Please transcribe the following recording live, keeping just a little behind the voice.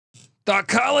The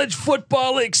college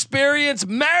football experience,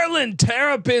 Maryland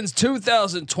Terrapins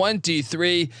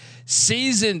 2023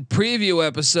 season preview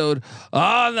episode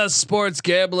on the Sports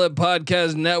Gambling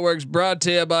Podcast Networks, brought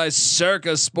to you by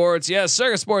Circa Sports. Yes,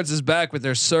 Circa Sports is back with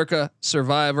their Circa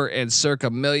Survivor and Circa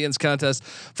Millions contest.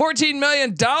 $14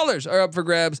 million are up for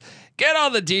grabs. Get all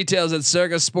the details at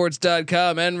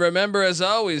circasports.com. And remember, as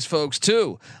always, folks,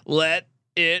 to let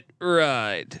it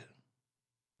ride.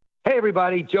 Hey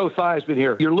everybody, Joe Theismann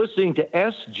here. You're listening to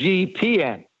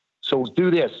SGPN. So do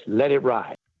this, let it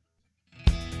ride.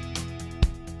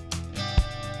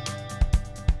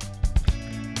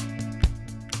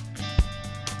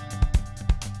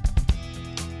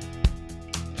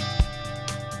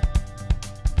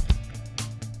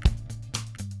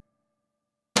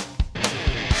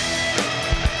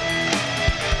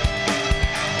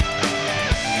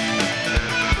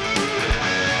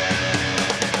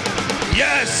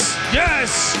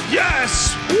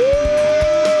 Yes. Woo!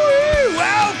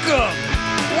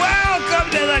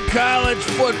 Welcome to the college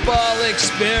football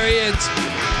experience,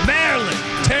 Maryland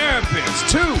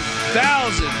Terrapins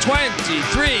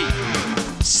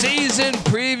 2023 season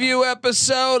preview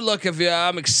episode. Look,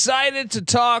 I'm excited to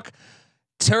talk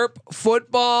Terp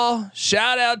football.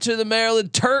 Shout out to the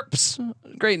Maryland Terps.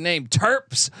 Great name,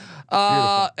 Terps.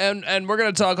 And we're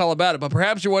going to talk all about it, but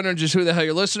perhaps you're wondering just who the hell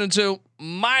you're listening to.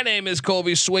 My name is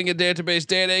Colby Swinging Database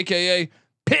Dan, aka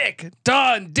Pick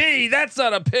Dundee. That's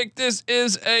not a pick. This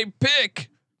is a pick.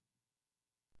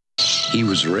 He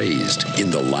was raised in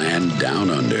the land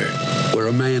down under, where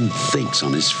a man thinks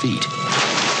on his feet,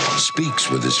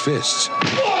 speaks with his fists,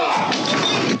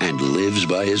 and lives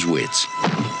by his wits.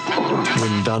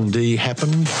 When Dundee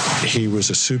happened, he was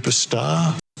a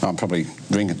superstar. I'm probably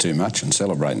drinking too much and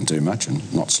celebrating too much and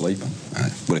not sleeping.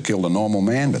 Would have killed a normal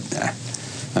man, but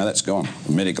no, that's gone.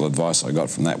 The medical advice I got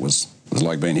from that was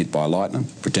like being hit by lightning.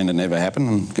 Pretend it never happened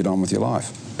and get on with your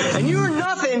life. And you're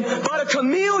nothing but a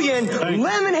chameleon,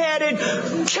 lemon-headed,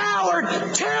 coward,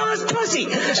 terrorist pussy.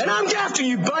 And I'm after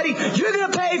you, buddy. You're going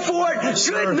to pay for it.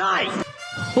 Good night.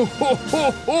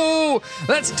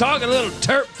 Let's talk a little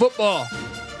Terp football.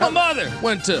 My mother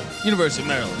went to University of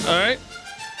Maryland. All right.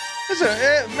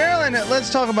 Maryland, let's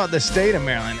talk about the state of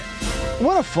Maryland.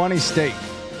 What a funny state.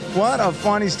 What a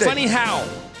funny state. Funny how?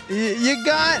 You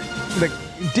got the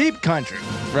deep country,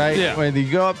 right? Yeah. Whether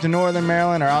you go up to northern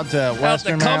Maryland or out to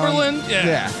western Cumberland. Maryland.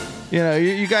 Yeah. You know,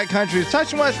 you got countries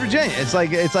touching West Virginia. It's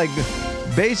like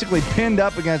basically pinned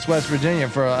up against West Virginia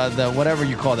for the whatever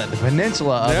you call that, the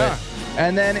peninsula of it.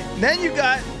 And then you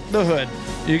got the hood.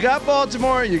 You got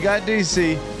Baltimore, you got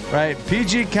DC, right?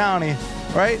 PG County.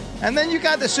 Right, and then you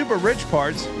got the super rich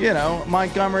parts, you know,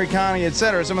 Montgomery County,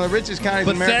 etc. Some of the richest counties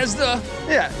in America. Bethesda.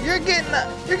 Yeah, you're getting a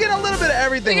little bit of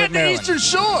everything. You with got the Maryland. Eastern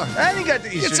Shore. And you got the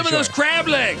Eastern Get some Shore. of those crab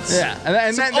legs. Yeah,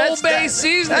 and some Old Bay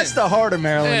seasoning. That's the heart of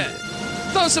Maryland. Yeah.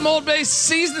 Throw some Old Bay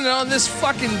seasoning on this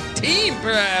fucking team,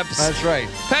 perhaps. That's right.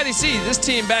 Patty C. This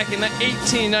team back in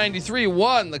 1893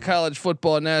 won the college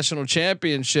football national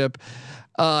championship.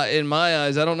 In my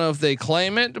eyes, I don't know if they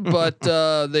claim it, but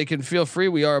they can feel free.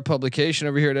 We are a publication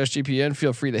over here at SGPN.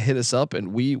 Feel free to hit us up,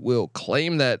 and we will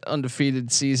claim that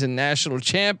undefeated season national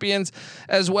champions,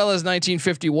 as well as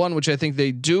 1951, which I think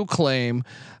they do claim.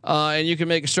 And you can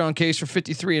make a strong case for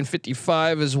 53 and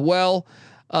 55 as well.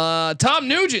 Tom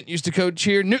Nugent used to coach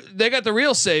here. They got the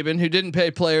real Saban, who didn't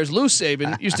pay players. Lou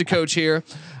Saban used to coach here,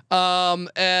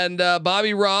 and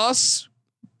Bobby Ross.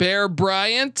 Bear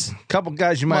Bryant, Couple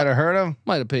guys you might have heard of.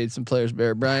 Might have paid some players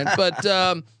Bear Bryant, but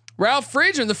Ralph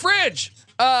Friedgen, the Fridge.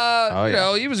 You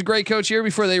know, he was a great coach here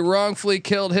before they wrongfully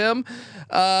killed him.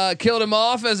 Killed him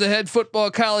off as a head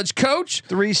football college coach.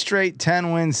 3 straight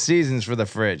 10-win seasons for the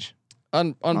Fridge.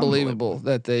 Unbelievable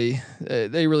that they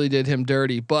really did him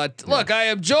dirty. But look, I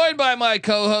am joined by my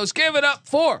co-host. Give it up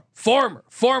for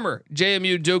former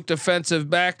JMU Duke defensive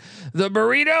back, the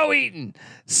burrito eating,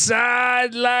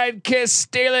 sideline kiss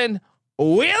stealing,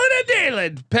 wheeling and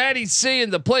dealing, Patty C,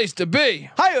 in the place to be.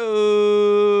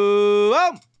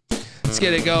 Hi-oh. Let's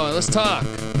get it going. Let's talk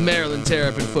Maryland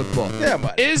Terrapin football. Yeah,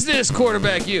 buddy. Is this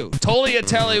quarterback you? Tolia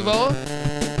Talivoa?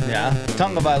 Yeah.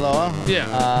 Tunga Bailoa.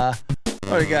 Yeah.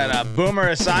 What do you got?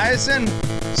 Boomer Esiason,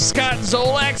 Scott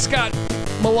Zolak, Scott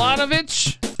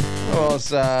Milanovic,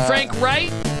 Frank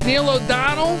Wright, Neil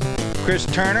O'Donnell, Chris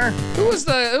Turner. Who was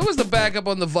the backup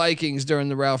on the Vikings during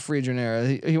the Ralph Friedgen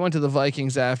era? He went to the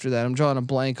Vikings after that. I'm drawing a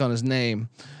blank on his name.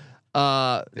 They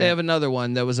have another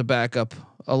one that was a backup,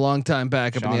 a long time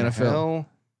backup in the NFL. Hill.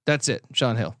 That's it,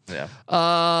 Sean Hill. Yeah.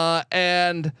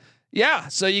 And yeah,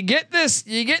 so you get this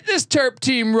Terp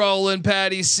team rolling,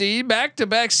 Patty C, back to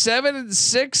back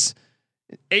 7-6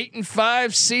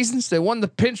 8-5 seasons. They won the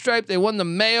Pinstripe. They won the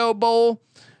Mayo Bowl.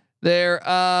 They're,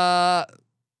 I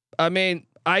mean,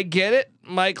 I get it.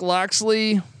 Mike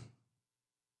Loxley.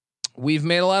 We've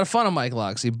made a lot of fun of Mike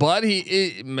Loxley, but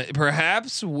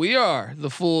perhaps we are the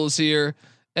fools here.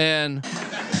 And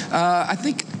I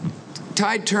think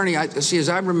tide turning. I see. As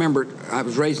I remember, I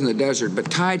was raised in the desert, but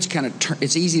tides kind of.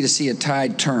 It's easy to see a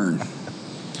tide turn.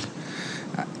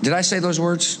 Did I say those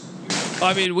words?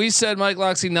 I mean, we said Mike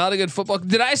Loxley not a good football.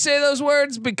 Did I say those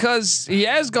words? Because he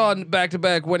has gone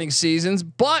back-to-back winning seasons,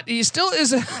 but he still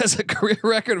has a career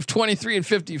record of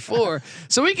 23-54.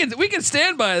 So we can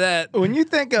stand by that. When you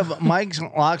think of Mike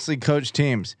Loxley coach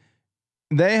teams,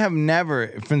 they have never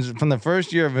from the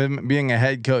first year of him being a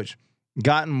head coach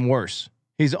gotten worse.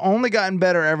 He's only gotten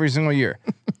better every single year.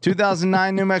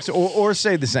 2009 New Mexico, or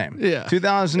say the same. Yeah.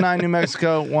 2009 New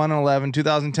Mexico 1-11.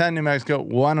 2010 New Mexico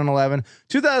 1-11.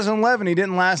 2011 he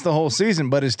didn't last the whole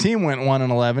season, but his team went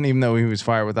 1-11, even though he was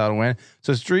fired without a win.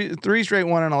 So it's three straight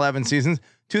 1-11 seasons.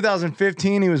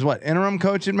 2015 he was interim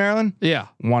coach at Maryland. Yeah,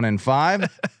 1-5.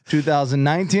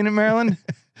 2019 at Maryland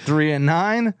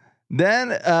 3-9.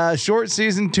 Then short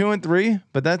season 2-3,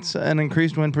 but that's an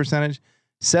increased win percentage.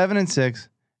 7-6.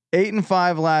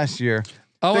 8-5 last year.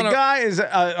 The guy is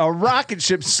a rocket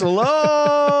ship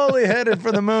slowly headed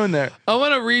for the moon there. I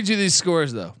want to read you these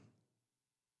scores though.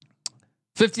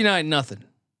 59-0.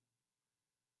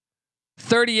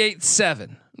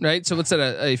 38-7. Right. So what's that?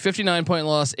 A 59-point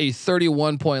loss, a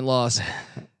 31-point loss.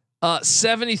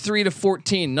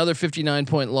 73-14. Another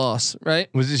 59-point loss.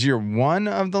 Right. Was this year one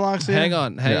of the Loxley? Hang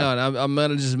on. I'm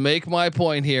gonna just make my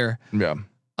point here. Yeah.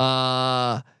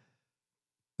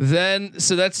 Then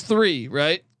so that's 3,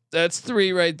 right? That's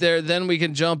 3 right there. Then we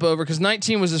can jump over because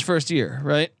 19 was his first year,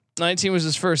 right? 19 was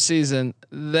his first season.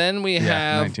 Then we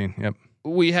have 19. Yep.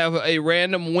 We have a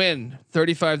random win,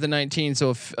 35-19,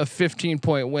 so a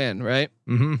 15-point win, right?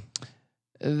 Mm-hmm.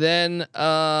 Then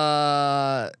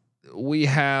we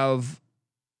have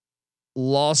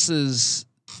losses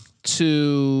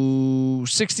to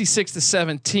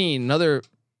 66-17. Another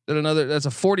that's a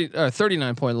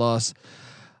 39-point loss.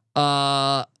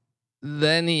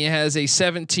 Then he has a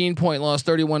 17-point loss,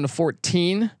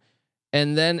 31-14,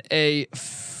 and then a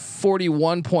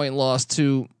 41-point loss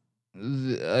to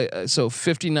so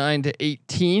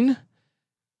 59-18,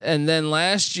 and then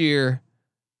last year,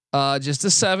 just a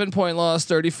 7-point loss,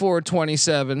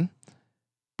 34-27,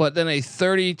 but then a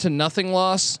 30-0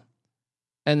 loss,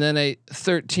 and then a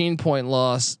 13-point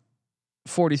loss,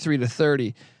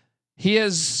 43-30. He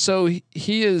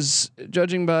is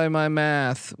judging by my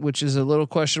math, which is a little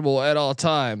questionable at all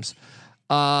times.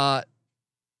 I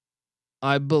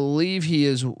believe he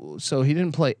is. So he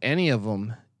didn't play any of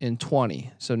them in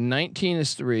 20. So 19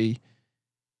 is 3,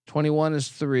 21 is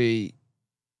 3.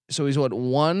 So he's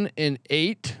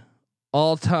 1-8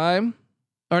 all time,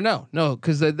 or no,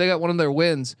 because they got one of their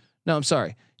wins. No, I'm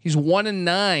sorry. He's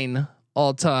 1-9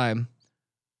 all time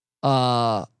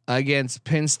against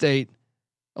Penn State,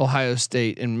 Ohio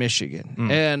State, and Michigan,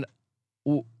 and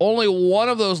only one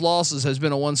of those losses has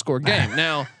been a 1-score game.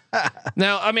 Now,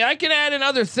 I mean, I can add in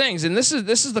other things, and this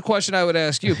is the question I would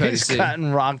ask you, Petty. He's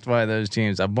gotten rocked by those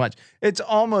teams a bunch. It's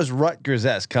almost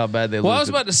Rutgers-esque how bad they lose. Well, I was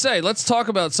about to say, let's talk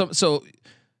about some. So,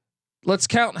 let's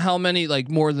count how many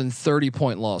more than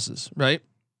 30-point losses, right?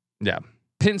 Yeah.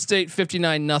 Penn State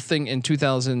 59-0 in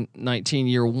 2019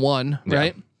 year 1,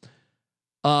 right?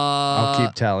 I'll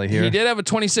keep tally here. He did have a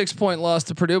 26-point loss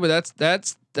to Purdue, but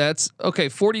that's okay.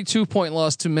 42-point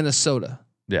loss to Minnesota.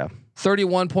 Yeah.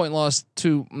 31-point loss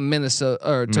to Minnesota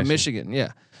or to Michigan.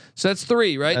 Yeah. So that's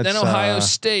 3, right? Then Ohio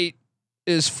State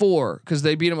is 4 because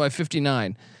they beat him by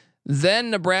 59. Then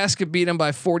Nebraska beat him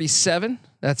by 47.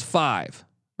 That's 5,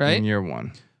 right? In year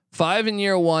 1. 5 in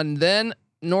year 1. Then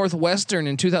Northwestern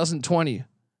in 2020,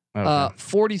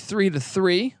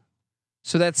 43-3.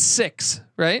 So that's 6,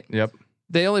 right? Yep.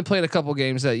 They only played a couple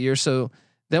games that year. So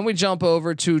then we jump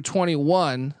over to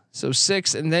 21. So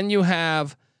 6, and then you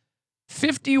have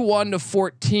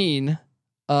 51-14.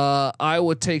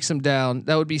 Iowa takes them down.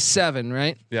 That would be 7,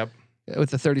 right? Yep.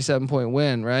 With the 37-point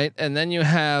win, right? And then you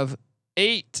have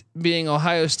 8 being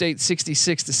Ohio State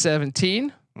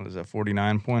 66-17. What is that,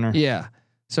 49-pointer? Yeah.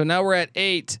 So now we're at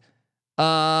 8.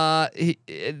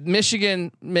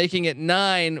 Michigan making it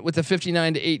 9 with a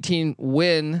 59-18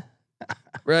 win,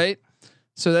 right?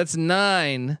 So that's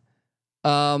 9.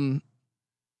 Then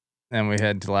we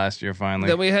head to last year finally.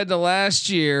 Then we head to last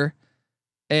year,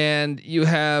 and you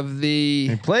have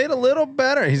He played a little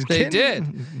better. They did,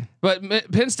 but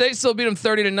Penn State still beat them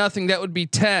 30-0. That would be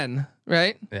 10,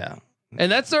 right? Yeah.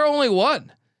 And that's their only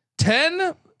one.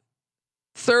 10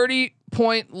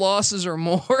 30-point losses or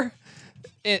more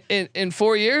in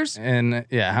 4 years. And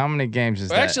yeah, how many games is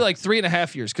that? Actually, like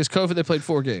 3.5 years because COVID they played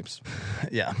 4 games.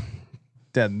 Yeah,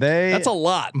 that's a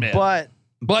lot, man.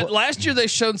 But last year they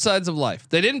showed signs of life.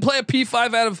 They didn't play a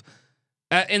P5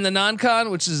 in the non-con,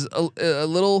 which is a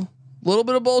little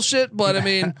bit of bullshit. But I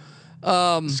mean,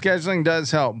 scheduling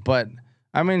does help. But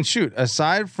I mean, shoot,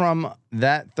 aside from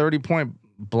that 30-point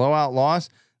blowout loss,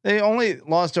 they only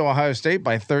lost to Ohio State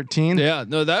by 13. Yeah,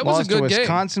 no, that was a good game.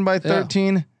 Wisconsin by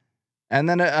 13, yeah. And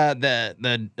then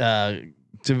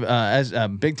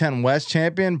Big Ten West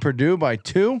champion Purdue by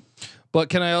 2. But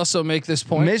can I also make this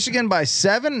point? Michigan by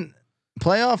 7.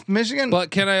 Playoff Michigan.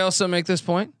 But can I also make this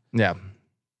point? Yeah.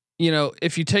 You know,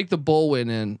 if you take the bowl win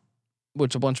in,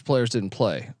 which a bunch of players didn't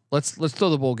play, let's throw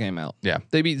the bowl game out. Yeah.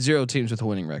 They beat 0 teams with a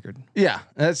winning record. Yeah,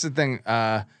 that's the thing.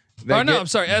 I'm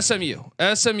sorry. SMU.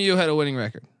 SMU had a winning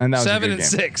record. And that was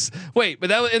 7-6. Wait, but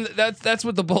that's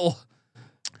with the bowl.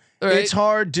 Right? It's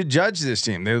hard to judge this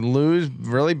team. They lose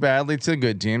really badly to the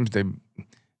good teams. They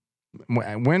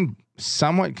win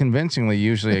somewhat convincingly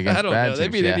usually against I don't bad know. teams. They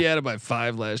beat Indiana by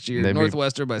 5 last year.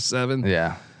 Northwestern by 7.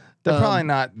 Yeah, they're probably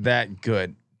not that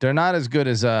good. They're not as good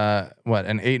as an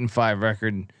 8-5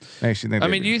 record makes you think. I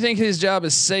mean, do you think his job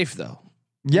is safe though?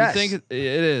 Yes, you think it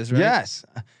is. Right? Yes,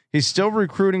 he's still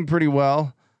recruiting pretty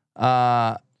well.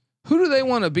 Who do they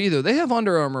want to be though? They have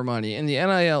Under Armour money in the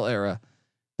NIL era.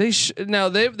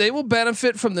 They will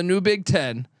benefit from the new Big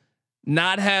Ten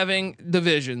not having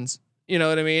divisions. You know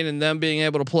what I mean? And them being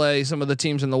able to play some of the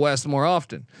teams in the West more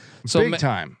often. So big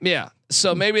time. Yeah.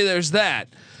 So maybe there's that.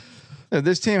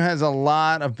 This team has a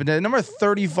lot of number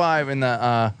 35 in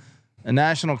the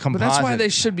national composite. But that's why they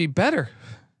should be better.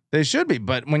 They should be,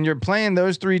 but when you're playing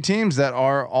those 3 teams that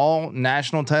are all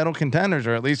national title contenders,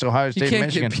 or at least Ohio State, you can't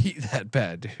Michigan, get beat that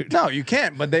bad, dude. No, you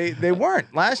can't. But they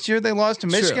weren't last year. They lost to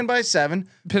Michigan by 7.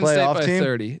 Penn State by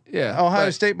 30. Yeah.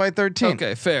 Ohio State by 13.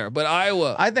 Okay, fair. But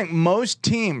Iowa, I think most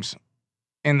teams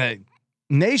in the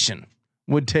nation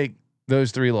would take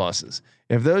those 3 losses.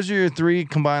 If those are your 3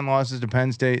 combined losses to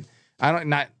Penn State,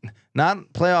 not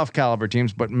playoff caliber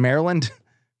teams, but Maryland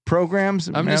programs.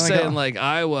 I'm just saying, like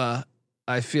Iowa,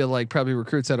 I feel like probably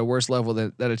recruits at a worse level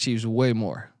that achieves way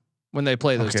more when they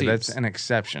play those teams. That's an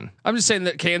exception. I'm just saying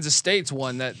that Kansas State's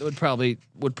one that would probably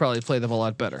play them a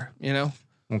lot better. You know,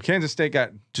 well, Kansas State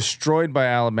got destroyed by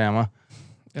Alabama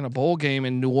in a bowl game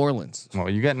in New Orleans. Well,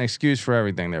 you got an excuse for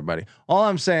everything there, buddy. All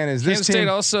I'm saying is Kansas this team State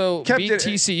also beat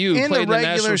TCU in played the regular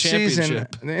national season.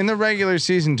 championship. In the regular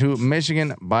season, to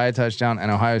Michigan by a touchdown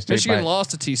and Ohio State Michigan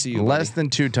lost to TCU. Less than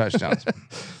 2 touchdowns.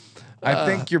 I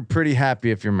think you're pretty happy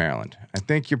if you're Maryland. I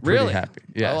think you're pretty happy.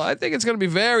 Yeah. Well, I think it's going to be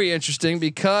very interesting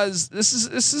because this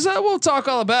is we'll talk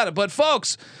all about it. But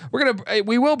folks,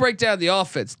 we will break down the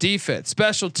offense, defense,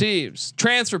 special teams,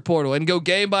 transfer portal, and go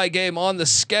game by game on the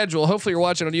schedule. Hopefully, you're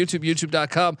watching on YouTube,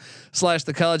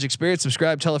 youtube.com/The College Experience.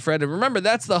 Subscribe, tell a friend, and remember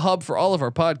that's the hub for all of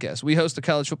our podcasts. We host the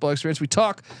College Football Experience. We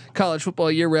talk college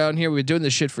football year round here. We've been doing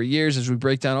this shit for years as we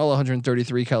break down all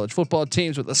 133 college football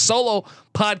teams with a solo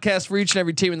podcast for each and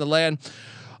every team in the land.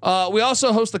 We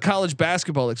also host the College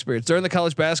Basketball Experience. During the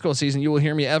college basketball season, you will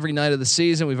hear me every night of the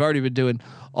season. We've already been doing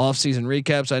off-season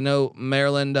recaps. I know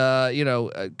Maryland,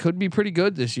 could be pretty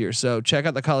good this year. So check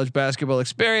out the College Basketball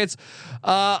Experience.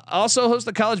 Also host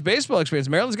the College Baseball Experience.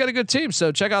 Maryland's got a good team,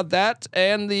 so check out that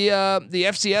and the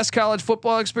FCS College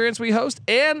Football Experience we host,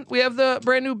 and we have the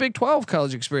brand new Big 12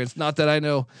 College Experience. Not that I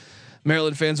know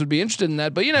Maryland fans would be interested in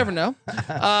that, but you never know.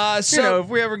 So if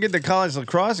we ever get the college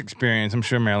lacrosse experience, I'm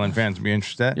sure Maryland fans would be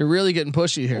interested. You're really getting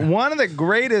pushy here. One of the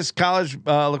greatest college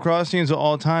lacrosse teams of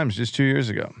all time, just 2 years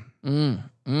ago. There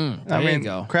you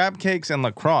go. Crab cakes and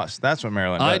lacrosse. That's what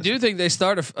Maryland does. I do think they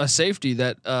start a safety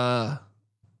that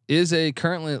is a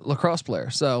currently lacrosse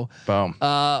player. So, boom,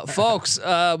 folks.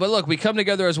 But look, we come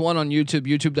together as one on YouTube,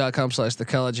 youtube.com/The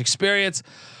College Experience.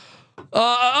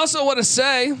 I also want to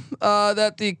say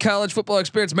that the College Football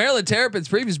Experience Maryland Terrapins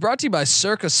preview is brought to you by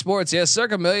Circa Sports. Yes,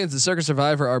 Circa Millions and Circa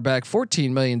Survivor are back.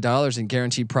 $14 million in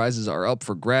guaranteed prizes are up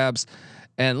for grabs.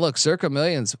 And look, Circa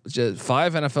Millions, just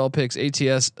 5 NFL picks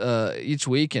ATS each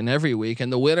week and every week,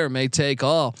 and the winner may take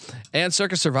all. And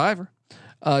Circa Survivor.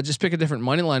 Just pick a different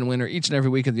money line winner each and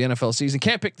every week of the NFL season.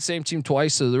 Can't pick the same team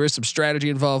twice, so there is some strategy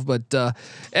involved. But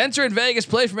enter in Vegas,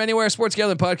 play from anywhere. Sports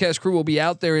Gambling Podcast crew will be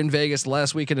out there in Vegas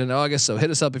last weekend in August. So hit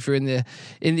us up if you're in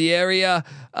the area.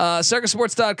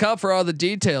 Circasports.com for all the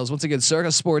details. Once again,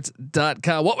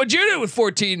 circasports.com. What would you do with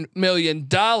 $14 million?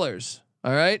 All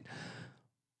right,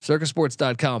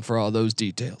 circasports.com for all those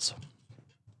details.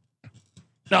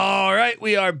 All right,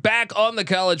 we are back on the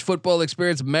College Football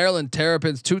Experience Maryland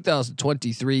Terrapins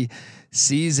 2023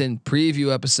 season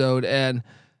preview episode, and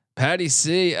Patty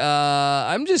C.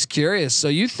 I'm just curious. So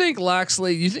you think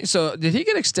Loxley? You think so? Did he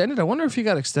get extended? I wonder if he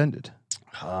got extended.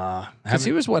 Because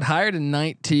he was hired in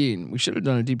 19. We should have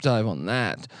done a deep dive on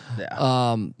that.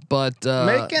 Yeah. But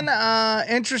making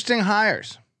interesting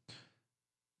hires.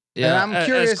 Yeah, and I'm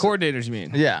curious. As coordinators, you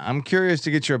mean? Yeah, I'm curious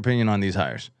to get your opinion on these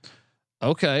hires.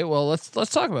 Okay, well let's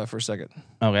talk about it for a second.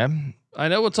 Okay. I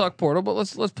know we'll talk portal, but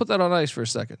let's put that on ice for a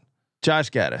second. Josh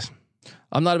Gaddis.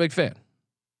 I'm not a big fan.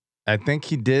 I think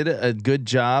he did a good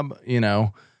job.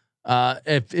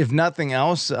 If nothing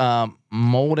else,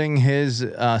 molding his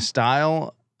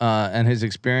style and his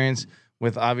experience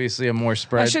with obviously a more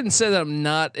spread. I shouldn't say that I'm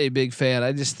not a big fan.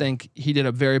 I just think he did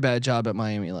a very bad job at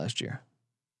Miami last year.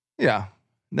 Yeah,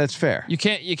 that's fair. You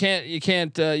can't.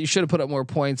 You should have put up more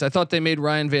points. I thought they made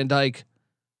Ryan Van Dyke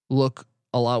look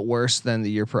a lot worse than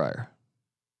the year prior.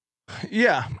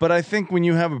 Yeah, but I think when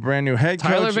you have a brand new head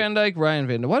coach, Tyler Van Dyke, Ryan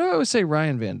Van Dyke. Why do I always say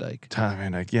Ryan Van Dyke? Tyler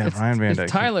Van Dyke. Yeah, Ryan Van Dyke.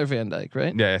 Tyler Van Dyke,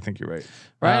 right? Yeah, I think you're right.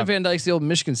 Ryan Van Dyke's the old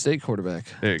Michigan State quarterback.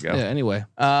 There you go. Yeah. Anyway.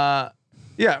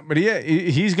 Yeah, but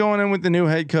he's going in with the new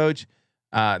head coach.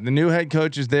 The new head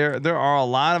coach is there. There are a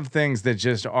lot of things that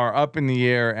just are up in the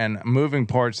air and moving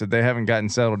parts that they haven't gotten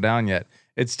settled down yet.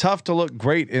 It's tough to look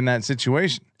great in that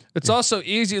situation. It's also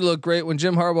easy to look great when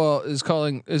Jim Harbaugh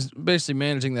is basically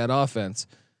managing that offense.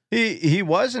 He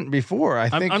wasn't before.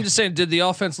 I'm just saying, did the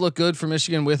offense look good for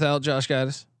Michigan without Josh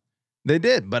Gaddis? They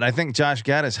did, but I think Josh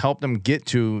Gaddis helped them get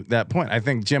to that point. I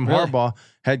think Jim Harbaugh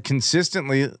had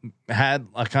consistently had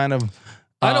a kind of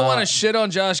I don't want to shit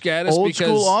on Josh Gaddis old because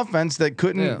school offense that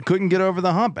couldn't get over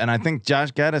the hump, and I think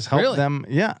Josh Gaddis helped them.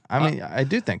 Yeah, I mean, I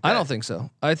do think that. I don't think so.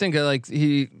 I think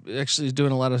he actually is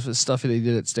doing a lot of the stuff that he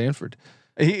did at Stanford.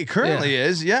 He currently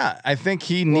is. Yeah, I think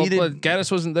he needed. But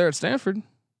Gaddis wasn't there at Stanford.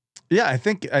 Yeah, I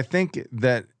think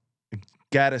that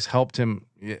Gaddis helped him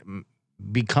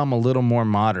become a little more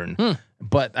modern.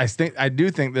 But I do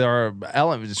think there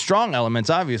are strong elements,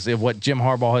 obviously, of what Jim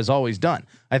Harbaugh has always done.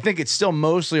 I think it's still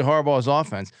mostly Harbaugh's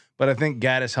offense, but I think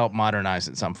Gaddis helped modernize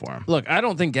it some for him. Look, I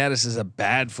don't think Gaddis is a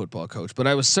bad football coach, but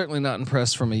I was certainly not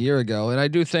impressed from a year ago, and I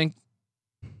do think,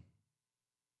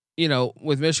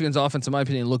 with Michigan's offense, in my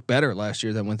opinion, looked better last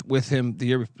year than with him the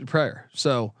year prior.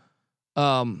 So.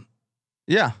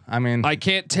 Yeah, I mean, I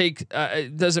can't take.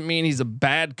 It doesn't mean he's a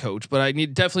bad coach, but I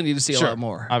definitely need to see a lot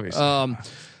more. Obviously,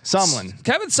 Sumlin.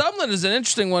 Kevin Sumlin is an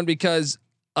interesting one because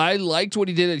I liked what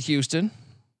he did at Houston.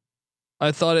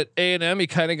 I thought at A&M he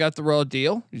kind of got the raw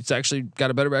deal. He's actually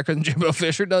got a better record than Jimbo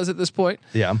Fisher does at this point.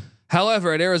 Yeah.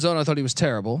 However, at Arizona, I thought he was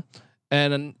terrible,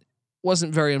 and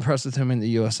wasn't very impressed with him in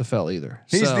the USFL either.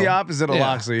 He's the opposite of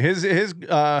Loxley. His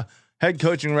head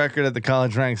coaching record at the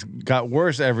college ranks got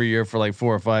worse every year for like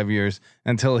 4 or 5 years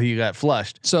until he got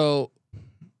flushed. So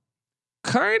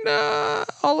kind of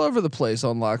all over the place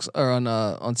on on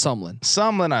Sumlin.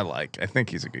 Sumlin I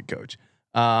think he's a good coach.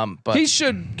 But he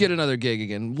should get another gig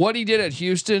again. What he did at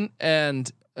Houston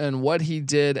and what he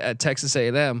did at Texas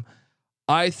A&M,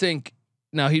 I think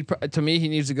now he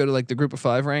needs to go to like the group of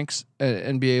 5 ranks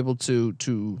and be able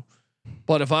to.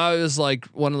 But if I was like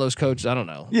one of those coaches, I don't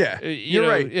know. Yeah, you're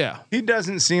right. Yeah, he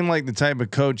doesn't seem like the type of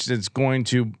coach that's going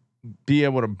to be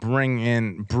able to bring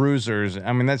in bruisers.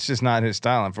 I mean, that's just not his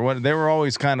style. And for what they were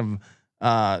always kind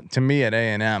of to me at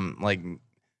A&M, like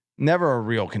never a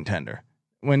real contender.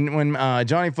 When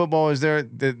Johnny Football was there,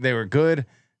 they were good.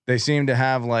 They seemed to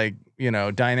have like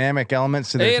dynamic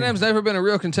elements to their A&M's team. never been a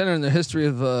real contender in the history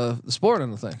of the sport. I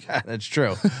don't think that's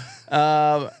true.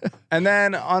 And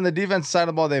then on the defense side of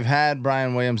the ball, they've had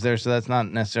Brian Williams there, so that's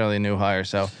not necessarily a new hire.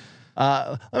 So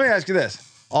let me ask you this: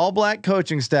 all black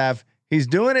coaching staff. He's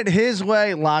doing it his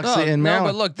way, Loxley in Maryland.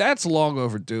 No, but look, that's long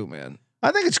overdue, man.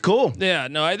 I think it's cool. Yeah,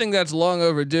 no, I think that's long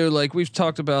overdue. Like we've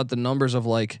talked about the numbers of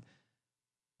like.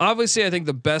 Obviously, I think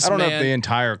the best. I don't know if the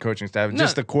entire coaching staff,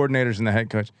 just the coordinators and the head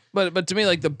coach. But to me,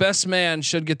 like the best man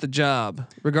should get the job,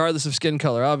 regardless of skin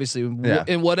color. Obviously,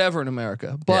 in whatever in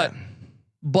America. But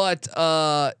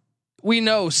we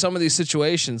know some of these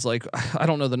situations. Like I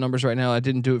don't know the numbers right now. I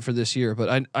didn't do it for this year,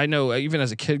 but I know even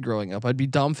as a kid growing up, I'd be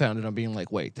dumbfounded on being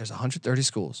like, wait, there's 130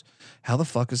 schools. How the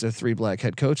fuck is there 3 black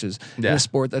head coaches in a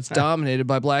sport that's dominated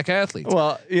by black athletes?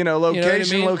 Well,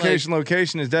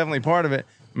 location is definitely part of it.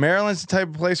 Maryland's the type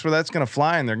of place where that's going to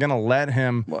fly, and they're going to let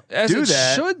him do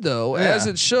that. Should though, as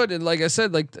it should, and like I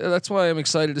said, like that's why I'm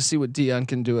excited to see what Dion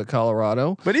can do at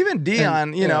Colorado. But even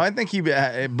Dion, I think he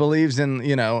believes in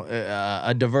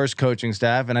a diverse coaching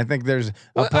staff, and I think there's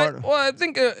a part. I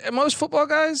think most football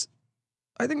guys,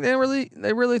 I think they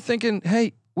really thinking,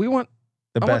 hey, we want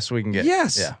the best we can get.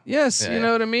 Yes, yes, you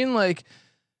know what I mean, like.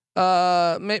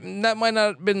 That might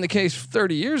not have been the case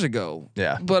 30 years ago.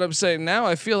 Yeah. But I'm saying now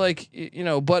I feel like,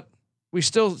 but we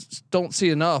still don't see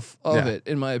enough of it,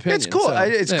 in my opinion. It's cool. So,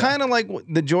 It's kind of like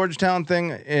the Georgetown thing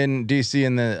in DC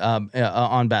in the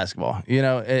on basketball. You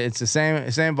know, it's the same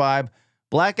vibe.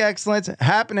 Black excellence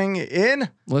happening in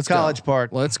College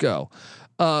Park. Let's go.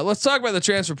 Let's talk about the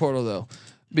transfer portal though,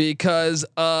 because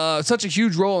such a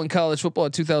huge role in college football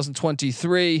in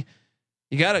 2023.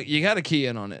 You gotta key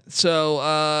in on it.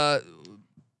 So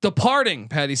departing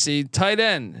Patty C, tight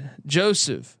end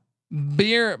Joseph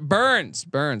Burns.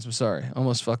 I'm sorry,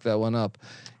 almost fucked that one up.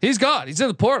 He's gone. He's in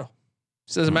the portal.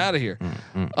 Says I'm out of here.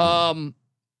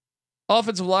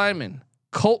 Offensive lineman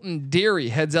Colton Deary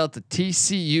heads out to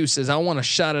TCU. Says I want a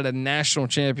shot at a national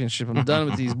championship. I'm done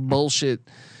with these bullshit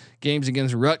games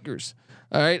against Rutgers.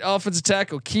 All right. Offensive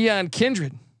tackle Keon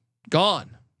Kindred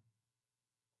gone.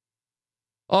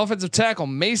 Offensive tackle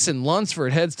Mason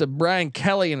Lunsford heads to Brian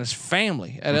Kelly and his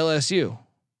family at LSU.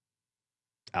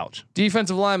 Ouch.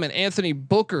 Defensive lineman Anthony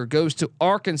Booker goes to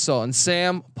Arkansas and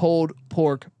Sam Pulled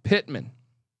Pork Pittman.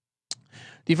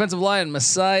 Defensive lineman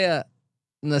Messiah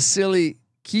Nasili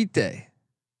Kite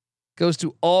goes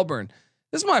to Auburn.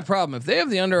 This is my problem. If they have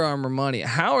the Under Armour money,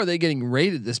 how are they getting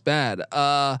rated this bad?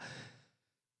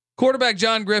 Quarterback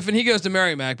John Griffin, he goes to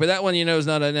Merrimack, but that one is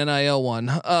not an NIL one.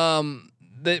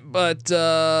 But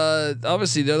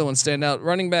obviously the other ones stand out.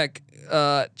 Running back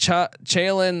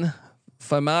Chalen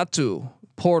Famatu,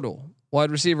 portal.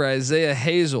 Wide receiver Isaiah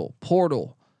Hazel,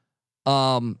 portal.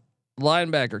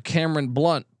 Linebacker Cameron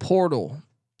Blunt, portal.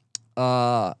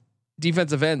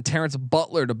 Defensive end Terrence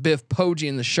Butler to Biff Poggi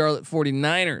in the Charlotte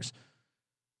 49ers.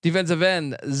 Defensive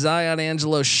end Zion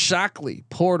Angelo Shockley,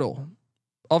 portal.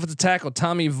 Offensive tackle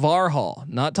Tommy Varhall,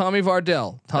 not Tommy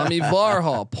Vardell, Tommy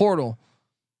Varhall, portal.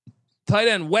 Tight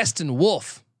end Weston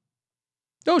Wolf.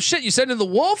 Oh shit, you said in the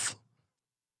Wolf?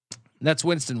 That's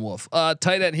Winston Wolf.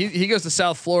 Tight end, he goes to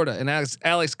South Florida, and Alex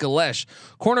Galesh.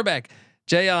 Cornerback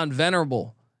Jayon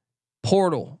Venerable,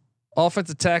 portal.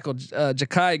 Offensive tackle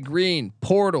Ja'Kai Green,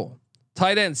 portal.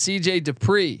 Tight end CJ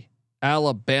Dupree,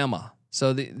 Alabama.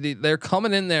 So they're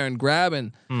coming in there and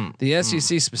grabbing the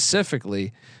SEC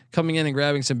specifically, coming in and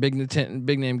grabbing some big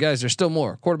name guys. There's still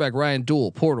more. Quarterback Ryan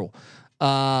Dool, portal.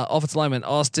 Offensive lineman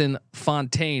Austin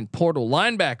Fontaine, portal.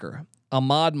 Linebacker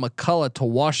Ahmad McCullough to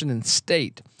Washington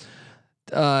State.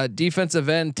 Defensive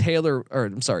end Tyler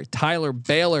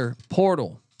Baylor,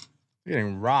 portal.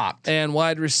 Getting rocked. And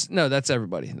no, that's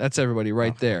everybody. That's everybody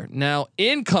right there. Now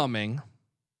incoming,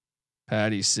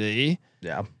 Patty C.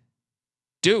 Yeah.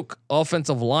 Duke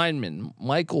offensive lineman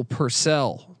Michael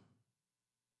Purcell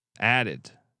added.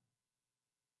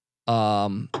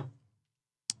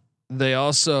 They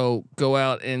also go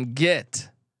out and get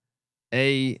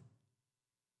a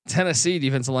Tennessee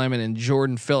defensive lineman in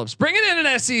Jordan Phillips, bringing in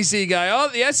an SEC guy. Oh,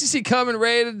 the SEC coming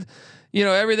rated,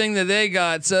 everything that they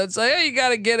got. So it's like, hey, you got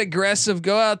to get aggressive.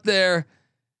 Go out there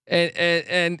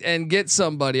and get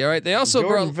somebody. All right. They also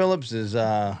Jordan Phillips is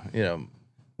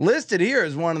listed here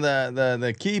as one of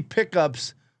the key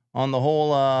pickups on the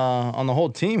whole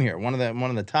team here. One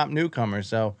of the top newcomers.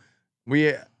 So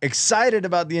we excited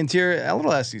about the interior, a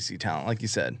little SEC talent, like you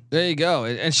said. There you go.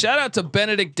 And shout out to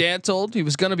Benedict Dantold. He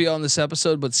was going to be on this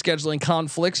episode, but scheduling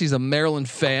conflicts. He's a Maryland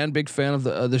fan, big fan of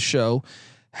the show.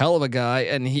 Hell of a guy.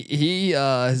 And he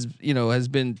has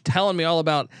been telling me all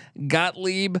about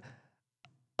Gottlieb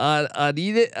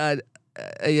Adize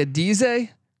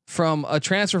from a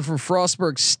transfer from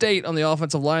Frostburg State on the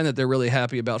offensive line that they're really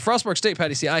happy about. Frostburg State,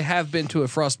 Patty C. I have been to a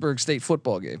Frostburg State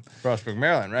football game. Frostburg,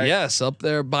 Maryland, right? Yes, up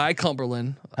there by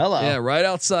Cumberland. Hello. Yeah, right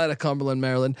outside of Cumberland,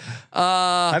 Maryland.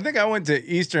 I think I went to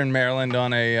Eastern Maryland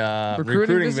on a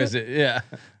recruiting visit. Yeah.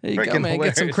 There you go, man. Hilarious.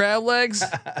 Get some crab legs.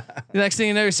 The next thing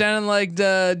you know, you're sounding like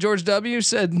George W.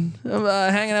 said,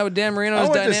 hanging out with Dan Marino's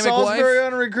dynamic wife. I went to Salisbury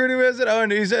on a recruiting visit. Oh,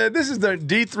 and he said, "This is the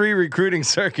D3 recruiting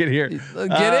circuit here.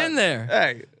 Get in there."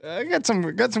 Hey, I got some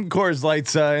Coors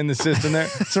Lights in the system there.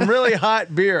 Some really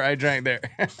hot beer I drank there.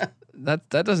 That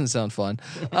doesn't sound fun.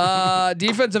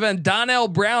 Defensive end Donnell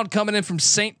Brown coming in from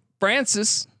St.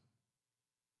 Francis.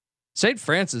 St.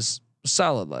 Francis was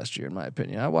solid last year, in my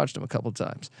opinion. I watched him a couple of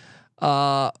times.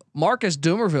 Marcus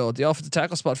Dumerville at the offensive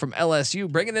tackle spot from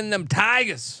LSU, bringing in them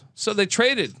Tigers. So they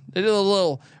traded. They did a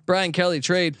little Brian Kelly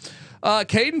trade.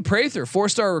 Caden Prather,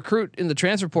 4-star recruit in the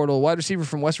transfer portal, wide receiver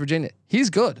from West Virginia.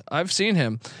 He's good. I've seen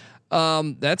him.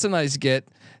 That's a nice get.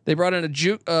 They brought in a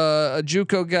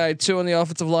JUCO guy too on the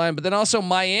offensive line, but then also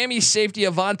Miami safety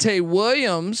Avante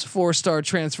Williams, 4-star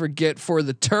transfer get for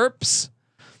the Terps.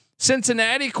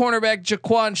 Cincinnati cornerback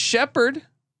Jaquan Shepard,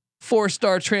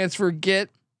 4-star transfer get.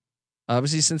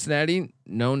 Obviously, Cincinnati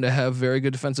known to have very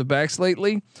good defensive backs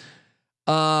lately.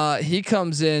 He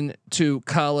comes in to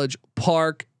College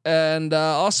Park. And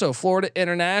also Florida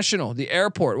International, the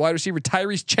airport, wide receiver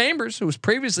Tyrese Chambers, who was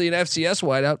previously an FCS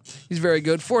wideout. He's very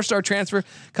good. 4-star transfer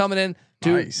coming in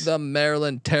to the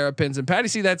Maryland Terrapins. And Patty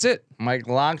C, that's it. Mike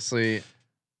Locksley.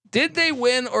 Did they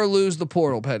win or lose the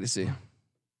portal, Patty C?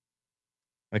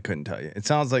 I couldn't tell you. It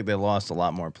sounds like they lost a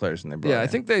lot more players than they brought in. I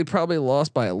think they probably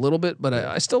lost by a little bit, but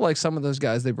I still like some of those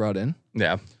guys they brought in.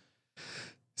 Yeah.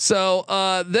 So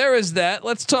there is that.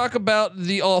 Let's talk about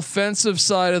the offensive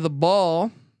side of the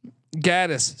ball.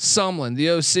 Gaddis, Sumlin, the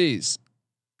OCs.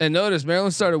 And notice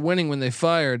Maryland started winning when they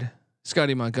fired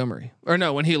Scotty Montgomery. Or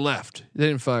no, when he left. They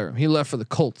didn't fire him. He left for the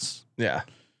Colts. Yeah.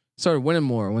 Started winning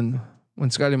more when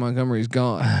Scotty Montgomery's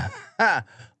gone.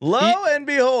 Lo and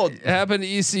behold. It happened to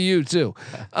ECU too.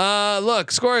 Look,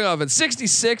 scoring offense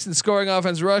 66 and scoring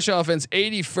offense, rush offense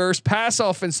 81st, pass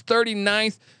offense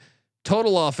 39th,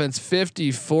 total offense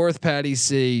 54th. Patty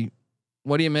C,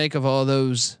 what do you make of all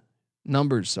those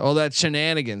numbers? All that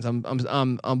shenanigans.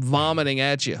 I'm vomiting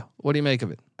at you. What do you make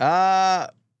of it?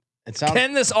 It sounds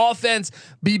Can this offense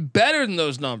be better than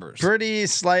those numbers? pretty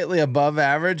slightly above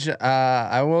average.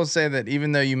 I will say that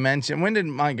even though you mentioned, when did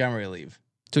Montgomery leave?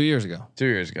 2 years ago. 2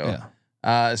 years ago.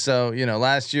 Yeah. So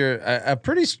last year a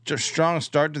pretty strong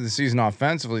start to the season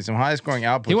offensively. Some high scoring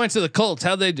output. He went to the Colts.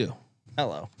 How'd they do?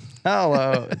 Hello.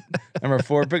 Number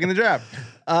 4 pick in the draft.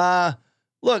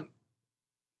 Look,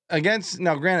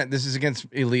 granted, this is against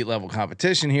elite level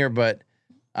competition here, but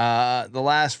the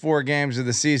last 4 games of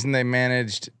the season, they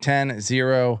managed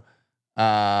 10-0,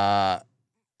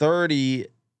 30,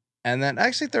 and then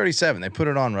actually 37. They put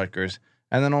it on Rutgers,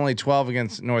 and then only 12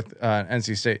 against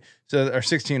NC State. Or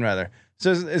 16 rather.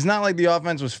 So it's not like the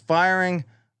offense was firing.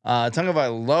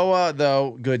 Tagovailoa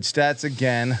though, good stats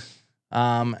again.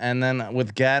 And then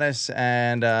with Gaddis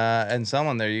and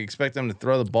someone there, you expect them to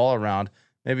throw the ball around.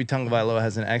 Maybe Tagovailoa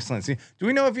has an excellent season. Do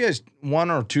we know if he has 1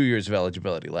 or 2 years of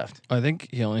eligibility left? I think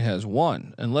he only has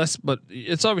 1, but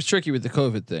it's always tricky with the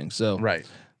COVID thing. So right.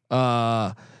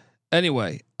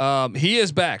 Anyway, he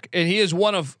is back, and he is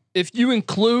one of, if you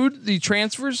include the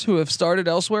transfers who have started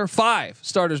elsewhere, 5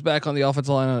 starters back on the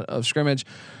offensive line of scrimmage.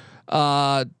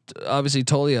 Obviously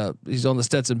Tolia, he's on the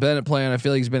Stetson Bennett plan. I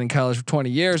feel like he's been in college for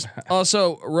 20 years.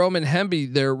 Also, Roman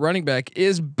Hemby, their running back,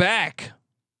 is back.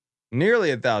 Nearly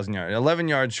 1,000 yards, 11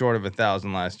 yards short of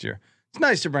 1,000 last year. It's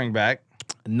nice to bring back.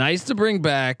 They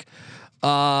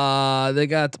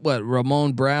got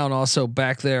Ramon Brown also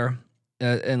back there,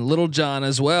 and Little John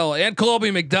as well, and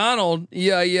Colby McDonald,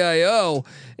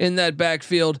 in that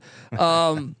backfield.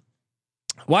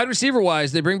 Wide receiver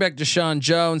wise, they bring back Deshaun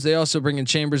Jones. They also bring in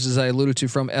Chambers, as I alluded to,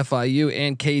 from FIU,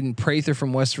 and Caden Prather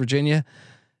from West Virginia.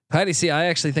 Patty C, I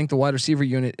actually think the wide receiver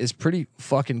unit is pretty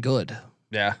fucking good.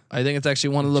 Yeah, I think it's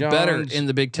actually one of the better in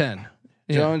the Big Ten.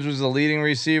 Jones was the leading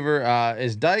receiver.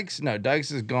 Is Dykes? No,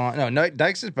 Dykes is gone. No,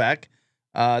 Dykes is back.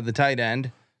 The tight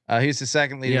end. He's the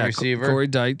second leading receiver. Corey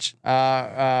Deitch.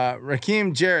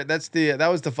 Raheem Jarrett. That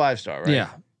was the 5-star, right?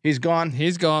 Yeah, he's gone.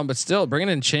 But still bringing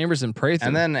in Chambers and Prather.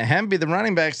 And then Hemby, the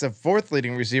running back's the 4th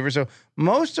leading receiver. So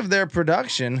most of their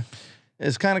production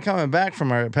is kind of coming back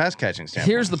from our pass catching standpoint.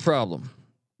 Here's the problem: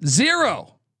 1.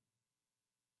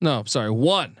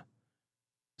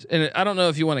 And I don't know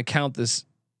if you want to count this.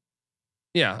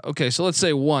 Yeah. Okay. So let's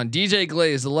say 1. DJ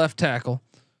Glaze, the left tackle,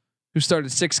 who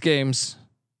started 6 games,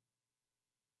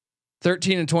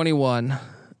 13-21.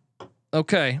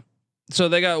 Okay. So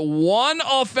they got 1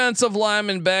 offensive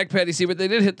lineman back, Patty C, but they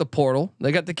did hit the portal.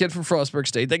 They got the kid from Frostburg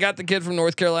State. They got the kid from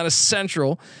North Carolina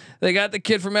Central. They got the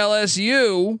kid from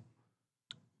LSU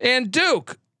and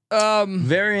Duke.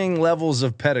 Varying levels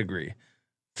of pedigree.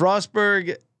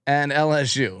 Frostburg and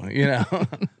LSU,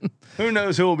 who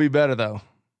knows who will be better though.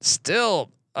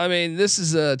 Still, I mean, this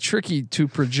is tricky to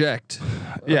project.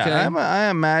 Yeah, okay?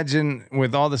 I imagine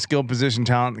with all the skill position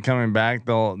talent coming back,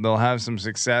 they'll have some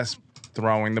success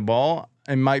throwing the ball.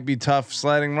 It might be tough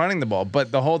sledding running the ball,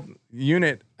 but the whole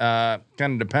unit kind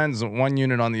of depends on one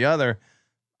unit on the other.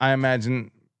 I imagine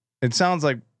it sounds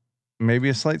like maybe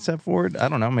a slight step forward. I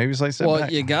don't know. Maybe a slight step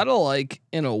back. You gotta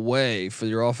in a way for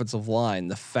your offensive line,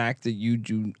 the fact that you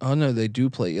do. Oh no, they do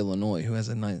play Illinois, who has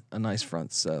a nice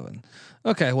front 7.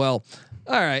 Okay, well,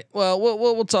 all right. Well,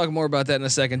 we'll talk more about that in a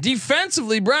second.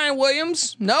 Defensively, Brian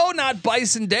Williams. No, not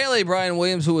Bison Daly. Brian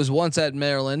Williams, who was once at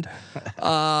Maryland.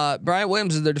 Brian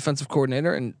Williams is their defensive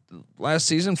coordinator, and last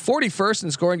season 41st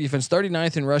in scoring defense,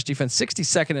 39th in rush defense,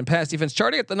 62nd in pass defense,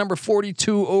 charting at the number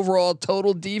 42 overall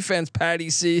total defense.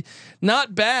 Patty C,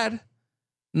 not bad.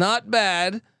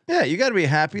 Yeah, you got to be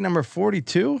happy. Number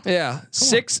 42. Yeah,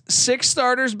 six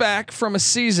starters back from a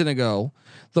season ago.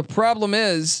 The problem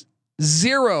is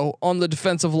Zero on the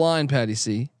defensive line, Patty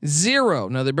C. Zero.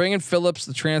 Now they bring in Phillips,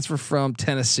 the transfer from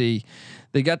Tennessee.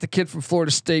 They got the kid from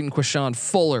Florida State and Quashawn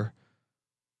Fuller.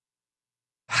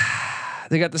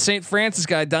 They got the St. Francis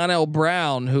guy, Donnell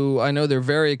Brown, who I know they're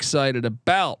very excited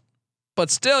about. But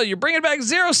still, you're bringing back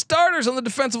zero starters on the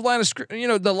defensive line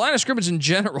of the line of scrimmage in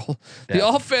general, the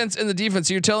offense and the defense.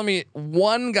 You're telling me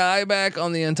one guy back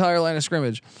on the entire line of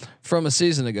scrimmage from a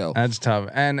season ago. That's tough.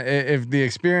 And if the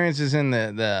experience is in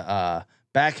the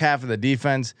back half of the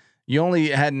defense, you only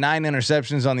had 9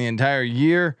 interceptions on the entire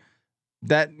year.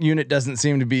 That unit doesn't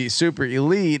seem to be super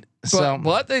elite.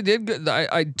 But they did good.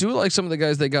 I do like some of the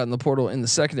guys they got in the portal in the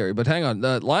secondary. But hang on,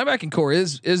 the linebacking core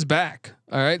is back.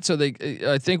 All right, so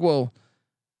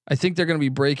I think they're going to be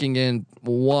breaking in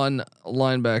one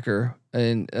linebacker,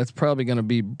 and that's probably going to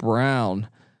be Brown.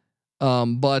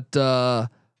 But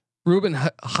Ruben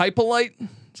Hypolite,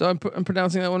 so I'm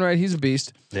pronouncing that one right. He's a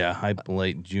beast. Yeah,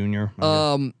 Hypolite Jr.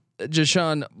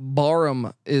 Jashawn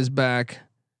Barham is back,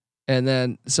 and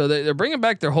then so they're bringing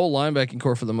back their whole linebacking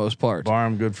core for the most part.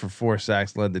 Barham good for 4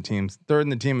 sacks, led the team, third in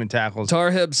the team in tackles.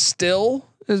 Tarheb Still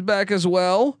is back as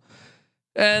well,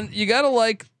 and you got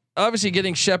to obviously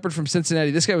getting Shepard from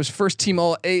Cincinnati. This guy was first team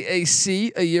all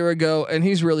AAC a year ago, and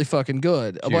he's really fucking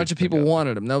good. A bunch of people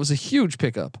wanted him. That was a huge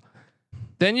pickup.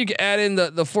 Then you add in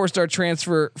the 4-star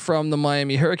transfer from the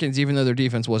Miami Hurricanes, even though their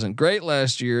defense wasn't great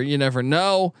last year. You never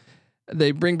know.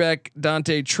 They bring back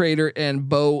Dante Trader and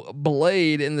Bo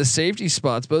Blade in the safety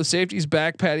spots. Both safeties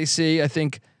back, Patty C. I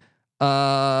think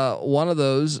one of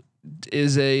those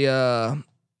is a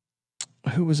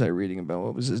who was I reading about?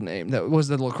 What was his name? That was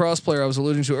the lacrosse player I was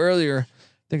alluding to earlier.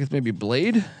 I think it's maybe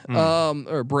Blade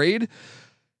or Braid.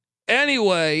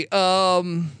 Anyway,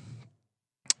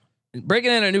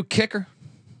 breaking in a new kicker.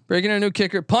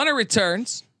 Punter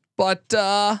returns, but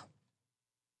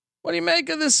what do you make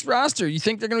of this roster? You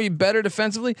think they're going to be better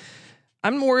defensively?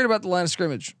 I'm worried about the line of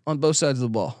scrimmage on both sides of the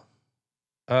ball.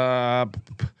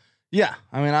 Yeah.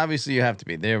 I mean, obviously you have to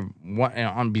be. They're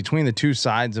on between the two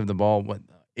sides of the ball. What,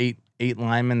 eight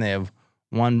linemen? They have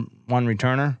one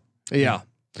returner. Yeah.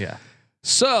 Yeah.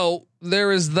 So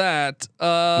there is that. You're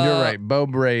right. Bo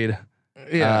Braid.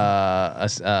 Yeah.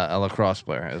 A lacrosse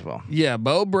player as well. Yeah.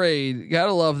 Bo Braid.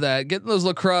 Gotta love that. Getting those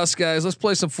lacrosse guys. Let's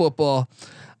play some football.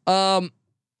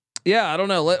 Yeah, I don't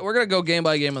know. We're going to go game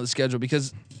by game on the schedule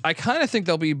because I kind of think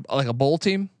they'll be like a bowl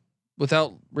team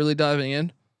without really diving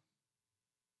in.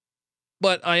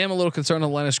 But I am a little concerned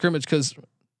on the line of scrimmage because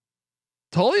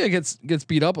Tolia gets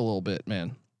beat up a little bit,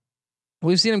 man.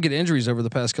 We've seen him get injuries over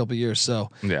the past couple of years, so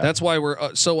that's why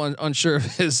we're so unsure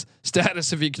of his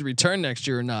status if he can return next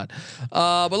year or not.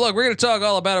 But look, we're going to talk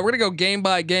all about it. We're going to go game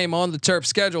by game on the Terp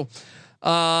schedule.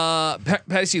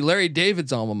 Patty, Larry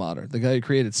David's alma mater, the guy who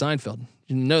created Seinfeld.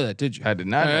 You didn't know that, did you? I did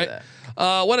not know that.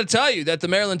 I want to tell you that the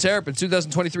Maryland Terrapins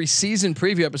 2023 season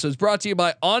preview episode is brought to you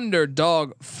by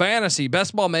Underdog Fantasy.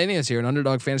 Best Ball Mania is here, and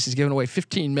Underdog Fantasy is giving away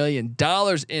 $15 million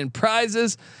in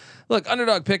prizes. Look,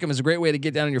 Underdog Pick'em is a great way to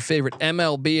get down on your favorite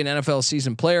MLB and NFL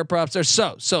season player props. There's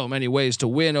so many ways to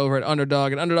win over at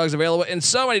Underdog, and Underdog's available in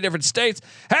so many different states.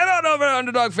 Head on over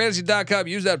to UnderdogFantasy.com.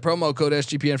 Use that promo code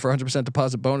SGPN for 100%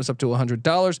 deposit bonus up to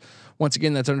 $100. Once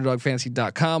again, that's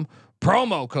UnderdogFantasy.com.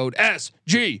 Promo code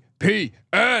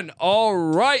SGPN. All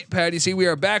right, Patty C. We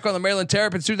are back on the Maryland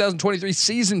Terrapins 2023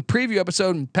 season preview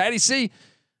episode. And Patty C, I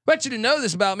want you to know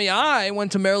this about me. I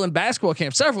went to Maryland basketball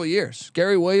camp several years.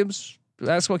 Gary Williams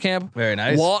basketball camp. Very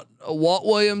nice. Walt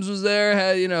Williams was there.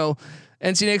 Had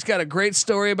NC Nick's got a great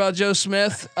story about Joe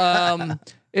Smith.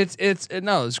 It's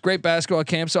a great basketball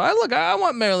camp. So I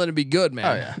want Maryland to be good, man.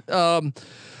 Oh yeah.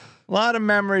 A lot of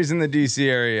memories in the DC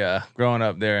area growing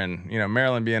up there, and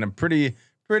Maryland being a pretty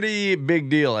big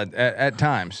deal at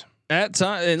times. At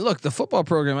times, and look, the football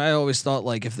program. I always thought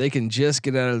if they can just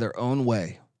get out of their own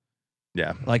way.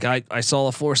 Yeah. I saw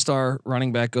a 4-star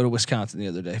running back go to Wisconsin the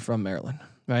other day from Maryland.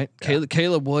 Right, yeah.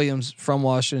 Caleb Williams from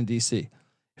Washington D.C.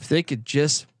 If they could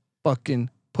just fucking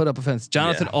put up a fence,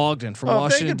 Jonathan Ogden from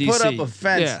Washington D.C. Put up a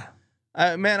fence.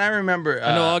 Yeah. Man, I remember.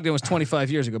 I know Ogden was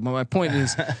 25 years ago, but my point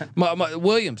is, my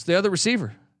Williams, the other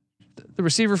receiver, the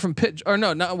receiver from Pitt, or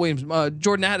no, not Williams,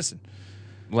 Jordan Addison.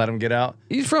 Let him get out.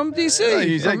 He's from DC.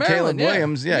 He's like Caleb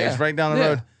Williams. Yeah, he's right down the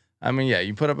road. I mean,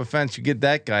 you put up a fence, you get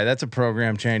that guy. That's a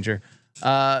program changer.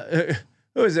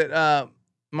 Who is it?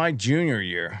 My junior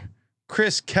year,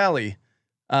 Chris Kelly,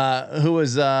 who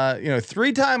was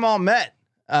 3-time All-Met.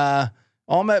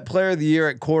 All-Met Player of the Year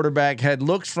at quarterback, had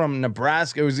looks from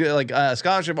Nebraska. It was like a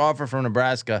scholarship offer from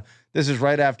Nebraska. This is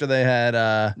right after they had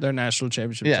their national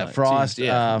championship. Yeah, Frost.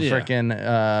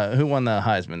 Freaking who won the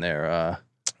Heisman there?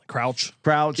 Crouch.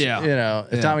 Yeah.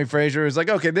 Tommy Frazier is like,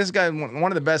 okay, this guy,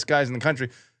 one of the best guys in the country.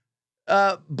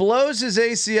 Blows his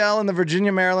ACL in the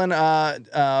Virginia Maryland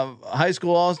high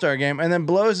school All-Star game, and then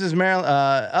blows his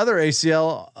other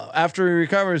ACL after he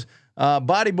recovers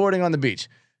bodyboarding on the beach.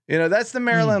 That's the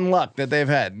Maryland luck that they've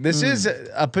had. This is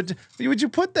would you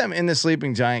put them in the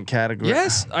sleeping giant category?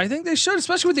 Yes, I think they should,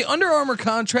 especially with the Under Armour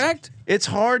contract. It's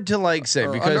hard to say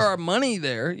because under our money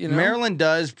there. Maryland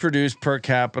does produce per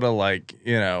capita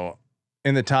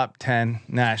in the top 10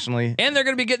 nationally, and they're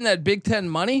going to be getting that Big Ten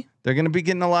money. They're going to be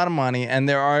getting a lot of money, and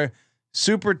there are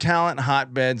super talent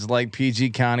hotbeds like PG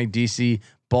County, DC,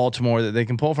 Baltimore that they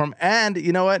can pull from. And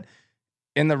you know what?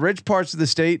 In the rich parts of the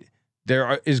state,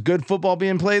 is good football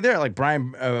being played there. Like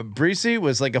Brian Breesy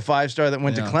was like a 5-star that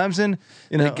went to Clemson.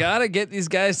 They got to get these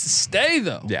guys to stay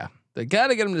though. Yeah, they got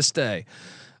to get them to stay.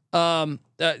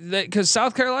 Because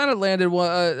South Carolina landed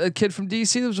a kid from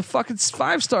DC that was a fucking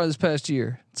 5-star this past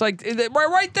year. It's like they're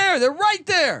right there. They're right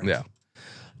there. Yeah.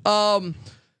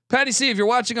 Patty C, if you're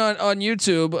watching on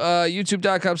YouTube,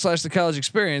 youtube.com/the college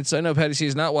experience. I know Patty C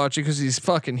is not watching because he's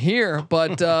fucking here,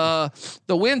 but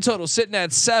the win total sitting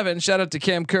at 7. Shout out to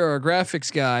Cam Kerr, our graphics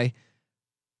guy.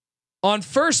 On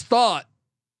first thought,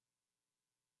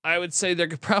 I would say they're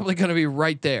probably going to be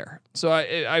right there. So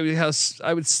I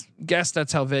would guess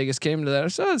that's how Vegas came to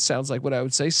that. So it sounds like what I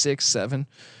would say, 6, 7,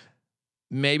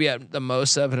 maybe at the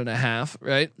most 7.5,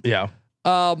 right? Yeah.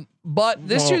 But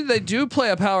this year they do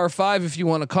play a Power 5, if you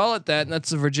want to call it that, and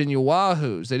that's the Virginia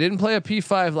Wahoos. They didn't play a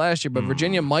P5 last year, but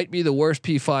Virginia might be the worst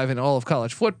P5 in all of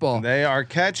college football. They are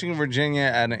catching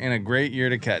Virginia in a great year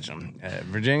to catch them.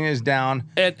 Virginia is down.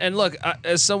 And look,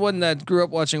 as someone that grew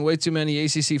up watching way too many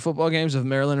ACC football games of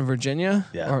Maryland and Virginia,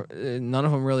 none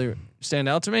of them really stand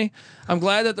out to me. I'm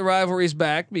glad that the rivalry is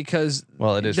back because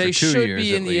it is they for 2 should years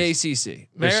be in at the least. ACC.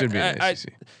 They should be in the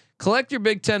ACC. Collect your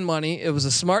Big Ten money. It was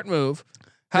a smart move.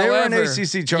 They However, were an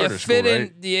ACC charter you fit school, right?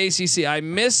 in the ACC. I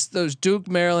miss those Duke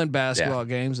Maryland basketball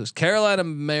games, those Carolina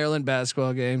Maryland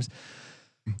basketball games.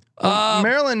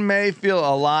 Maryland may feel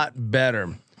a lot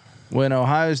better when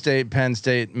Ohio State, Penn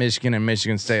State, Michigan, and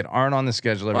Michigan State aren't on the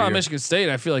schedule every year. Michigan State,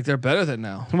 I feel like they're better than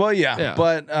now. Well, yeah.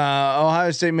 But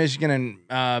Ohio State, Michigan,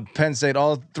 and Penn State,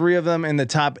 all 3 of them in the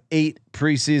top 8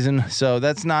 preseason. So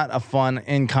that's not a fun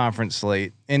in-conference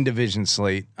slate, in-division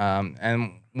slate.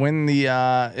 And when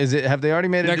have they already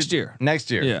made it next year?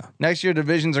 Next year. Yeah. Next year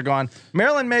divisions are gone.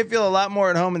 Maryland may feel a lot more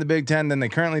at home in the Big Ten than they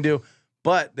currently do,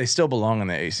 but they still belong in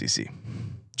the ACC.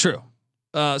 True.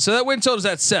 So that win total is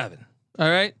at 7. All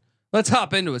right. Let's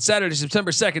hop into it. Saturday,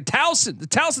 September 2nd. Towson, the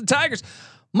Towson Tigers,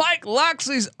 Mike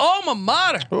Loxley's alma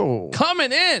mater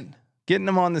coming in. Getting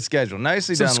them on the schedule.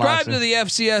 Nicely done. Subscribe to the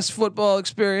FCS football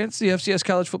experience, the FCS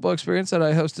college football experience that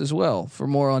I host as well for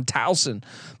more on Towson.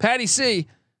 Patty C,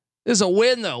 this is a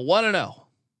win though, 1-0.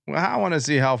 Well, I want to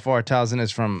see how far Towson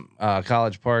is from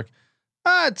College Park.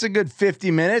 It's a good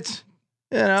 50 minutes.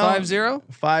 5-0?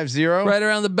 5-0. Right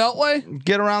around the Beltway?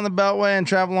 Get around the Beltway and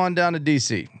travel on down to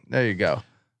DC. There you go.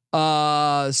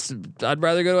 I'd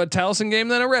rather go to a Towson game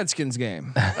than a Redskins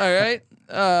game. All right.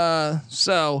 Patty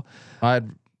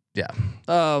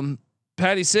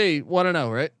C,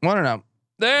 1-0, right? 1-0.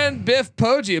 Then Biff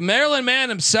Poggi, a Maryland man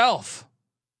himself.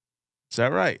 Is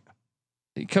that right?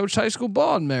 He coached high school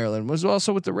ball in Maryland. Was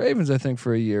also with the Ravens, I think,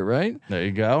 for a year, right? There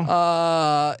you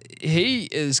go. He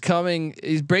is coming.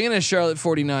 He's bringing his Charlotte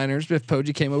 49ers. Biff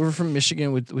Poggi came over from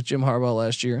Michigan with Jim Harbaugh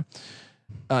last year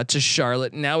to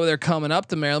Charlotte. Now they're coming up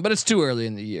to Maryland, but it's too early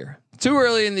in the year. Too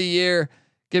early in the year.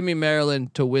 Give me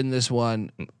Maryland to win this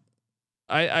one.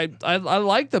 I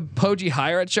like the Poggi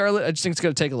hire at Charlotte. I just think it's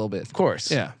going to take a little bit. Of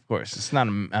course. Yeah. Of course. It's not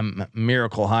a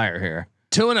miracle hire here.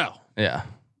 2-0. Yeah.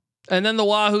 And then the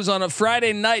Wahoos on a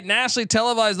Friday night, nationally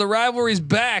televised. The rivalry's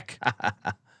back.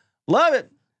 Love it.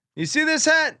 You see this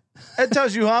hat? That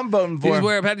tells you who I'm voting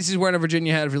for. Patty's wearing a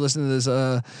Virginia hat if you're listening to this.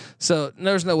 So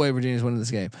there's no way Virginia's winning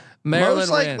this game. Maryland most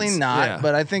likely wins. not, Yeah.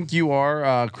 but I think you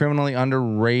are criminally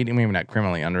underrating. Maybe not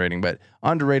criminally underrating, but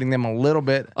underrating them a little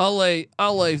bit. I'll lay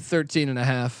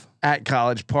 13.5 at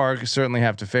College Park. Certainly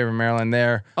have to favor Maryland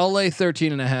there. I'll lay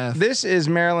 13.5. This is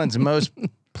Maryland's most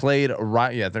played.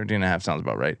 13.5 sounds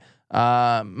about right.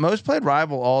 Most played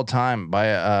rival all time by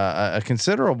a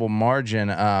considerable margin.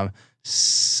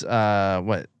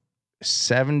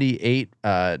 78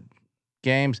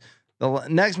 games. The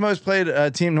next most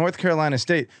played team, North Carolina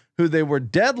State, who they were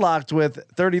deadlocked with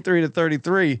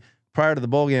 33-33 prior to the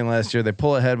bowl game last year. They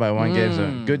pull ahead by 1 game.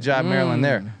 So good job, Maryland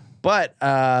there. But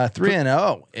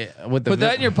 3-0 with the put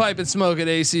that in your pipe and smoke at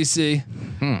ACC.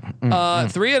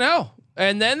 3-0,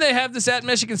 and then they have this at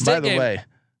Michigan State. By the way,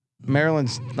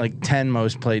 Maryland's like 10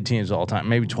 most played teams all time,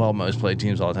 maybe 12 most played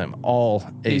teams all time, all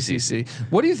ACC.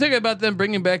 What do you think about them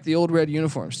bringing back the old red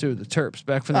uniforms too? The Terps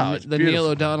back from the Neil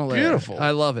O'Donnell era. Beautiful.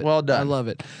 I love it. Well done. I love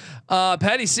it.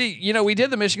 Patty C, we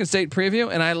did the Michigan State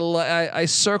preview, and I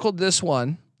circled this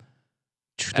one.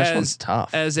 This one's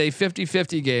tough. As a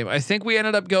 50-50 game. I think we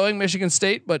ended up going Michigan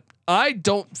State, but I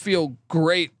don't feel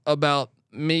great about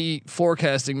me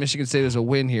forecasting Michigan State as a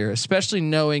win here, especially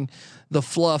knowing the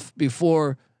fluff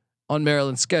before on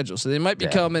Maryland's schedule. So they might be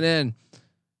coming in.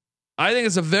 I think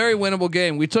it's a very winnable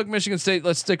game. We took Michigan State.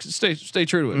 Let's stay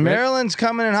true to it. Maryland's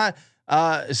coming in hot.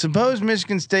 Suppose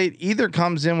Michigan State either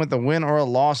comes in with a win or a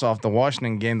loss off the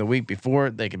Washington game the week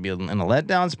before. They could be in a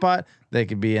letdown spot. They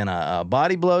could be in a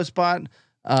body blow spot.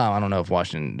 I don't know if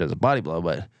Washington does a body blow,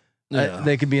 but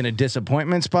they could be in a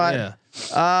disappointment spot.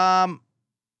 Yeah.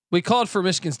 We called for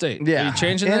Michigan State. Yeah. Are you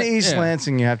changing in that? East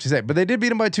Lansing, you have to say, but they did beat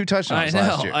them by 2 touchdowns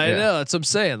last year. I know. That's what I'm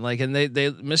saying. Like, and they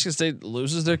Michigan State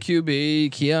loses their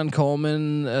QB, Keon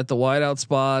Coleman at the wideout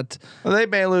spot. Well, they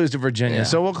may lose to Virginia,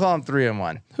 so we'll call them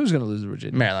 3-1. Who's going to lose to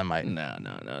Virginia? Maryland might. No,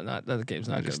 not the game's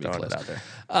not going to be close. It out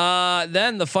there.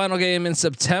 Then the final game in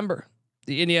September.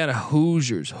 The Indiana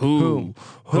Hoosiers. Who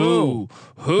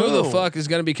the fuck is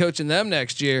going to be coaching them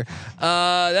next year?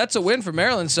 That's a win for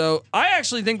Maryland. So I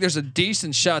actually think there's a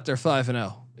decent shot they're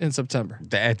 5-0 in September.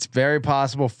 That's very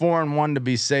possible. 4-1 to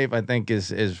be safe, I think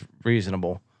is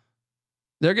reasonable.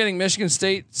 They're getting Michigan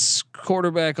State's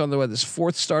quarterback on this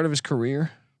 4th start of his career.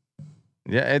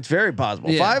 Yeah, it's very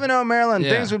possible. Yeah. 5-0 Maryland.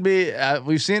 Things would be.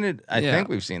 We've seen it. I think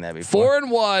we've seen that before.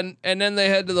 4-1, and then they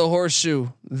head to the horseshoe.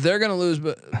 They're going to lose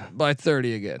by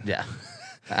 30 again. Yeah.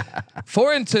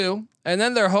 4-2, and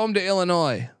then they're home to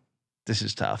Illinois. This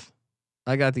is tough.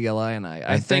 I got the Illini.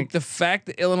 I think the fact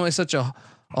that Illinois is such a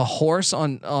horse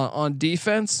on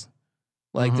defense,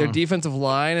 like their defensive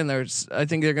line, and I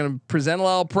think they're going to present a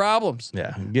lot of problems.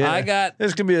 Yeah.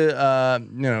 This could be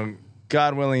a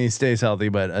God willing he stays healthy,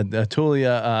 but a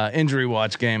Tulia injury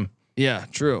watch game. Yeah,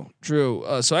 true. So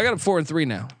I got them 4-3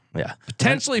 now. Yeah,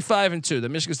 potentially 5-2. The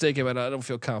Michigan State game, I don't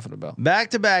feel confident about.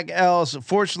 Back-to-back L's.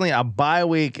 Fortunately, a bye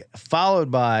week followed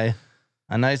by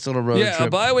a nice little road trip. Yeah, a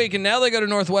bye week, and now they go to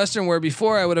Northwestern, where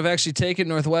before I would have actually taken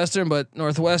Northwestern, but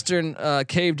Northwestern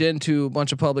caved into a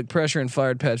bunch of public pressure and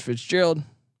fired Pat Fitzgerald.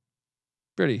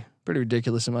 Pretty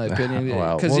ridiculous in my opinion.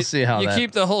 Well, we'll see how you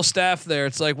keep the whole staff there.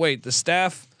 It's like, wait, the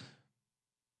staff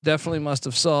definitely must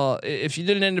have saw. If you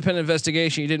did an independent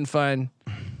investigation, you didn't find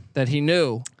that he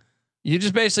knew. You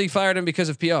just basically fired him because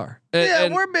of PR.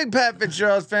 And we're big Pat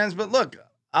Fitzgerald fans, but look,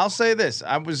 I'll say this: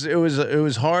 it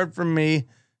was hard for me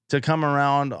to come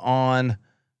around on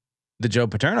the Joe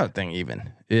Paterno thing.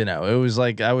 Even it was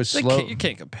like I was slow. You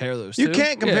can't compare those. You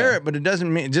can't compare it, but it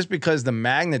doesn't mean just because the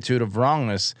magnitude of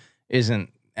wrongness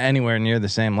isn't anywhere near the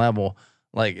same level.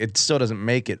 Like it still doesn't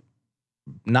make it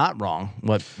not wrong.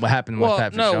 What happened with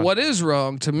Pat Fitzgerald? No, what is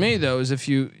wrong to me though is if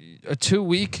you a 2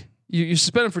 week. You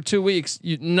suspend him for 2 weeks.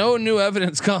 No new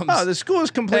evidence comes. Oh, the school is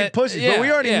complete pussy. But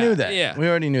we already knew that. Yeah. We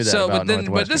already knew that. So, about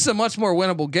but this is a much more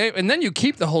winnable game. And then you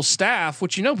keep the whole staff,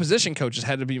 which position coaches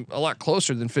had to be a lot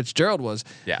closer than Fitzgerald was.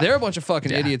 Yeah. They're a bunch of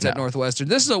fucking idiots at Northwestern.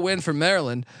 This is a win for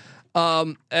Maryland,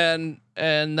 and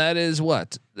that is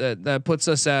what that puts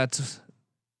us at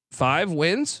 5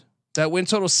 wins. That win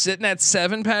total sitting at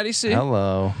 7. Patty C.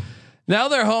 Hello. Now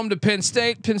they're home to Penn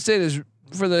State. Penn State is.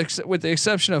 With the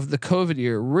exception of the COVID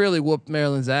year, really whooped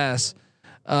Maryland's ass.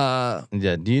 Do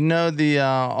you know the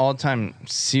all-time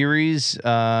series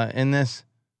in this?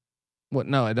 What?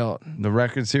 No, I don't.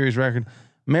 The series record.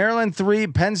 Maryland 3,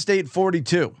 Penn State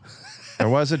 42. There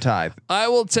was a tie. I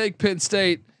will take Penn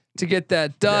State to get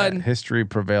that done. Yeah, history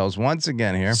prevails once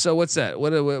again here. So what's that?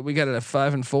 What we got it at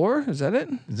 5-4? Is that it?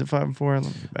 Is it 5-4? Let me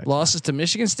get back Losses to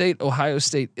Michigan State, Ohio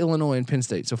State, Illinois, and Penn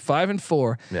State. So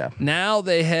 5-4. Yeah. Now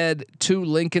they head to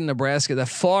Lincoln, Nebraska. That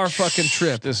far fucking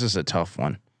trip. This is a tough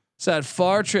one. It's that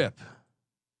far trip.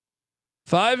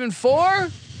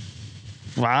 5-4.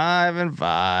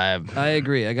 5-5. I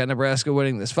agree. I got Nebraska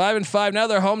winning this. 5-5. Now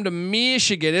they're home to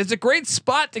Michigan. It's a great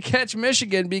spot to catch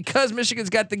Michigan because Michigan's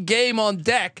got the game on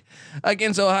deck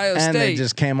against Ohio State. And they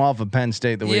just came off of Penn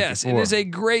State the week before. Yes, it is a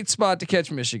great spot to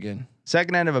catch Michigan.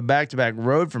 Second end of a back-to-back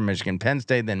road for Michigan, Penn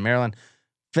State, then Maryland.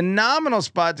 Phenomenal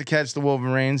spot to catch the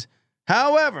Wolverines.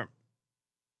 However,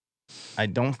 I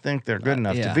don't think they're good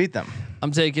enough to beat them.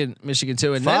 I'm taking Michigan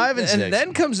too, and 5 and 6. And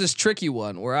then comes this tricky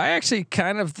one where I actually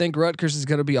kind of think Rutgers is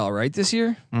going to be all right this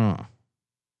year.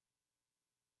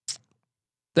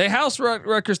 They housed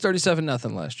Rutgers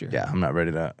 37-0 last year. Yeah, I'm not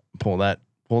ready to pull that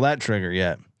trigger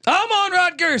yet. I'm on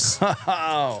Rutgers.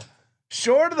 Oh,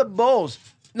 short of the Bulls.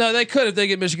 No, they could if they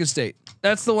get Michigan State.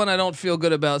 That's the one I don't feel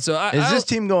good about. So is this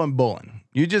team going bowling?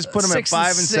 You just put them at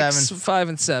 5-7.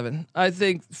 5-7. I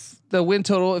think the win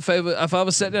total. If I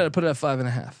was setting it, I'd put it at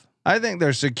 5.5. I think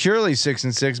they're securely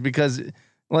 6-6 because,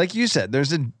 like you said,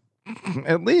 there's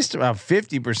at least about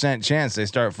 50% chance they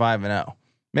start 5-0.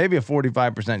 Maybe a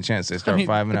 45% chance they start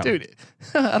 5-0. Dude,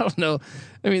 I don't know.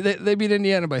 I mean, they beat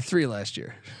Indiana by 3 last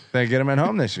year. They get them at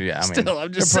home this year. Yeah, I mean, Still,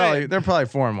 I'm just saying. They're probably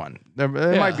 4-1. They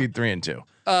might be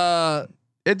 3-2.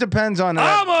 It depends on.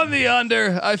 I'm on the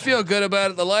under. I feel good about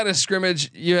it. The line of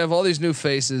scrimmage. You have all these new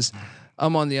faces.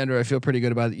 I'm on the under. I feel pretty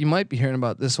good about it. You might be hearing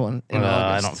about this one in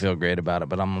August. I don't feel great about it,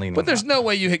 but I'm leaning. But there's no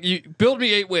way you build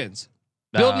me 8 wins.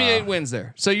 Build me 8 wins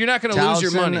there. So you're not going to lose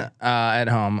your money. At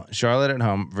home, Charlotte at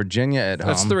home, Virginia at home.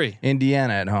 That's 3.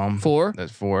 Indiana at home. 4.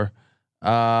 That's 4.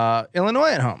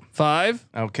 Illinois at home. 5.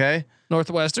 Okay.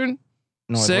 Northwestern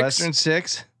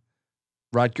 6.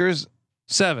 Rutgers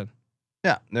 7.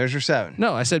 Yeah, there's your 7.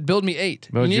 No, I said build me 8.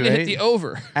 Build you need you to 8? hit the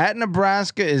over. At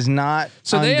Nebraska is not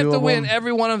so undoable. They have to win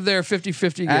every one of their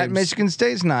 50-50 games. At Michigan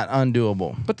State's not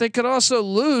undoable. But they could also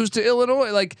lose to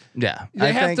Illinois. Like, yeah,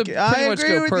 they have to pretty much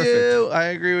go perfect. I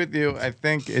agree with you. I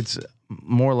think it's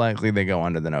more likely they go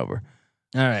under than over.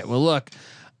 All right. Well, look,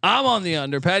 I'm on the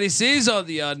under. Patty C's on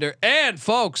the under. And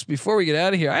folks, before we get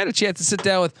out of here, I had a chance to sit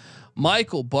down with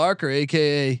Michael Barker,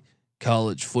 aka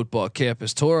College Football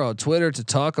Campus Tour, on Twitter to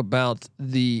talk about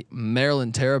the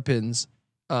Maryland Terrapins,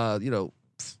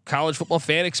 college football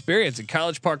fan experience in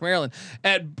College Park, Maryland,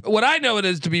 at what I know it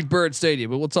is to be Bird Stadium,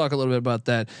 but we'll talk a little bit about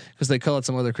that because they call it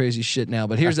some other crazy shit now.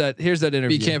 But here's that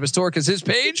interview. Campus Tour, because his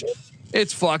page,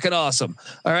 it's fucking awesome.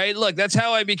 All right, look, that's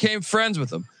how I became friends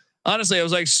with him. Honestly, I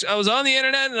was on the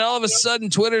internet, and all of a sudden,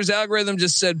 Twitter's algorithm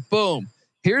just said, "Boom!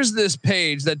 Here's this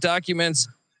page that documents."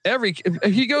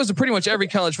 He goes to pretty much every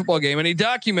college football game and he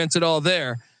documents it all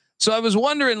there. So I was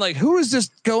wondering, like, who is this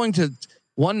going to?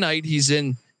 One night he's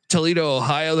in Toledo,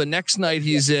 Ohio. The next night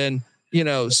he's in,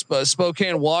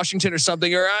 Spokane, Washington or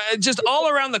something, or just all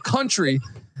around the country.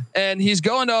 And he's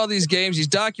going to all these games. He's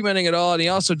documenting it all. And he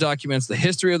also documents the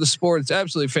history of the sport. It's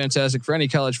absolutely fantastic for any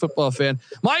college football fan.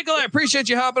 Michael, I appreciate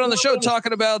you hopping on the show,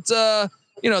 talking about, the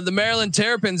Maryland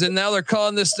Terrapins, and now they're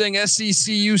calling this thing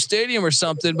SECU Stadium or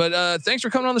something. But thanks for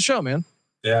coming on the show, man.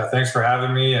 Yeah, thanks for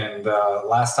having me. And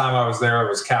last time I was there, it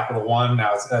was Capital One.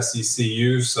 Now it's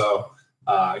SECU. So,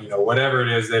 whatever it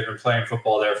is, they've been playing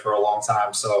football there for a long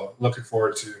time. So looking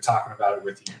forward to talking about it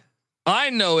with you.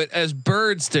 I know it as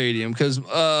Bird Stadium because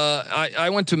I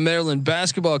went to Maryland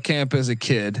basketball camp as a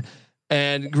kid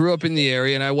and grew up in the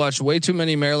area, and I watched way too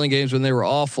many Maryland games when they were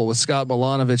awful with Scott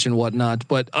Milanovich and whatnot.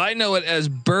 But I know it as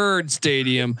Bird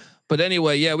Stadium. But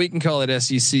anyway, yeah, we can call it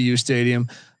SECU Stadium.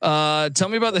 Tell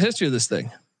me about the history of this thing.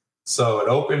 So it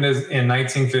opened in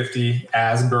 1950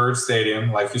 as Bird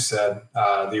Stadium, like you said.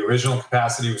 The original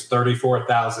capacity was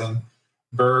 34,000.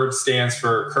 Bird stands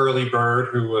for Curly Bird,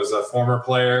 who was a former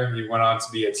player. He went on to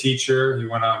be a teacher. He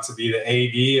went on to be the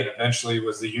AD and eventually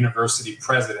was the university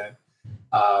president.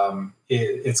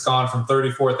 It's gone from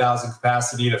 34,000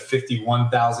 capacity to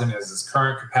 51,000 as its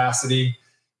current capacity.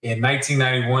 In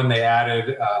 1991, they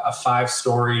added a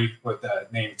 5-story with the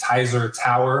name Tizer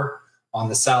Tower on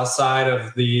the south side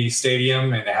of the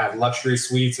stadium, and it had luxury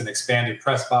suites and expanded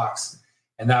press box.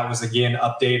 And that was again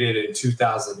updated in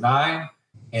 2009.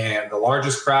 And the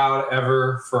largest crowd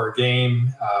ever for a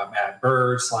game at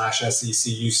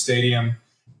Bird/SECU Stadium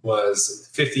was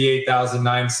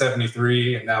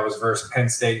 58,973, and that was versus Penn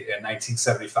State in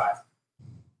 1975.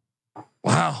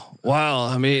 Wow.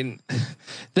 I mean,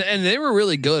 and they were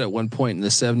really good at one point in the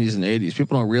 70s and 80s.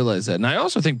 People don't realize that. And I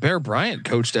also think Bear Bryant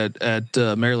coached at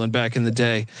Maryland back in the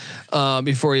day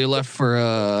before he left for,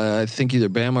 I think either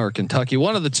Bama or Kentucky,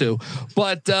 one of the two.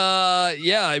 But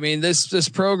yeah, I mean, this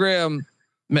program,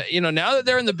 now that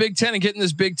they're in the Big Ten and getting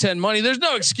this Big Ten money, there's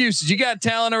no excuses. You got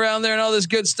talent around there and all this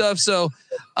good stuff. So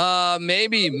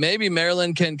maybe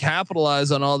Maryland can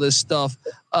capitalize on all this stuff.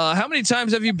 How many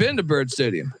times have you been to Bird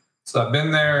Stadium? So I've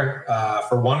been there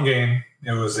for one game.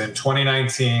 It was in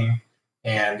 2019,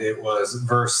 and it was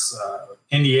versus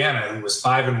Indiana, who was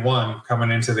 5-1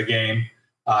 coming into the game.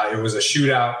 It was a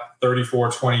shootout,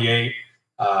 34-28.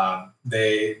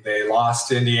 They lost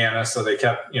to Indiana, so they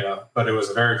kept, but it was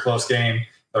a very close game.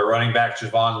 Their running back,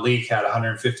 Javon Leake, had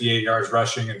 158 yards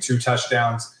rushing and 2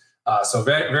 touchdowns. So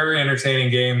very, very entertaining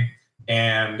game.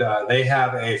 And they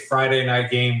have a Friday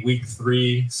night game, week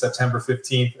 3, September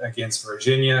 15th against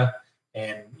Virginia.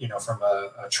 And, from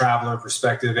a traveler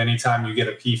perspective, anytime you get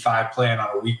a P5 playing on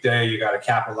a weekday, you got to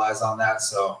capitalize on that.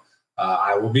 So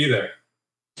I will be there.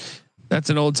 That's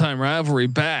an old time rivalry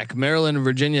back. Maryland and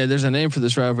Virginia. There's a name for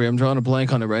this rivalry. I'm drawing a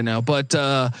blank on it right now, but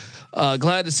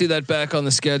glad to see that back on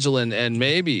the schedule. And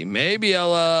maybe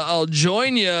I'll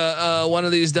join you one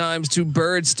of these times to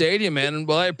Bird Stadium, man.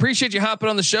 Well, I appreciate you hopping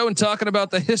on the show and talking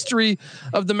about the history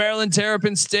of the Maryland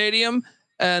Terrapins Stadium.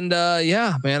 And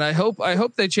yeah, man, I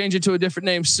hope they change it to a different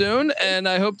name soon. And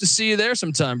I hope to see you there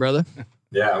sometime, brother.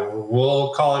 Yeah,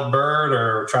 we'll call it Bird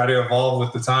or try to evolve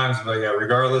with the times. But yeah,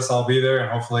 regardless, I'll be there, and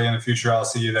hopefully in the future I'll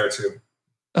see you there too.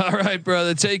 All right,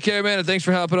 brother. Take care, man, and thanks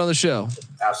for hopping on the show.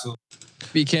 Absolutely.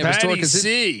 B Campus Talk Patty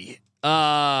C.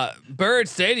 Bird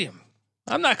Stadium.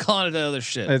 I'm not calling it the other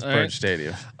shit. It's Bird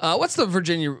Stadium. What's the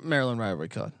Virginia Maryland rivalry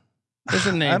called? There's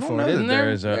a name for it, isn't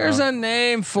there? There's a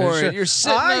name for it. You're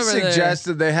sitting I over there.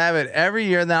 suggested they have it every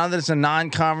year now that it's a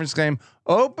non-conference game.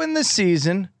 Open the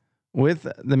season with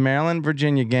the Maryland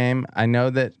Virginia game. I know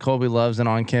that Colby loves an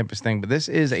on-campus thing, but this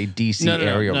is a DC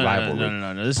area rivalry.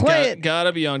 No. This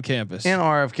gotta be on campus in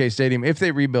RFK Stadium if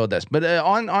they rebuild this. But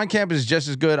on campus is just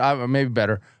as good, or maybe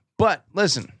better. But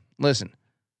listen.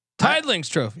 Tidings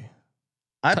Trophy.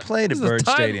 I played at Bird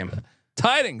Stadium.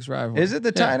 Tidings rivalry. Is it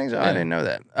the Tidings? I didn't know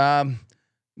that. I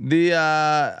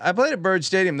played at Bird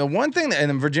Stadium. The one thing that in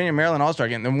the Virginia Maryland All-Star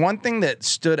game, the one thing that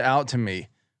stood out to me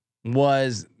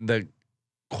was the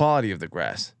quality of the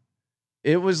grass.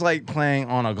 It was like playing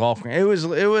on a golf green. It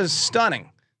was stunning.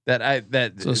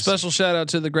 So special shout out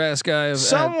to the grass guy.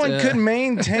 Someone could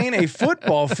maintain a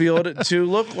football field to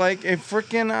look like a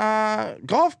freaking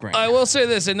golf green. I will say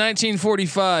this: in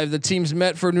 1945, the teams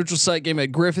met for a neutral site game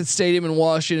at Griffith Stadium in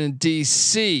Washington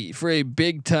D.C. for a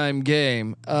big time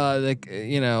game. Both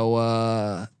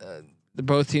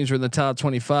teams were in the top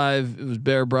 25. It was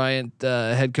Bear Bryant,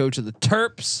 head coach of the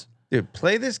Terps. Dude,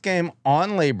 play this game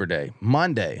on Labor Day,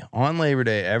 Monday on Labor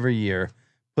Day every year.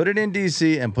 Put it in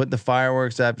DC and put the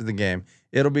fireworks after the game.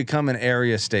 It'll become an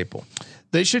area staple.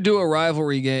 They should do a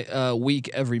rivalry week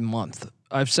every month.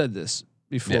 I've said this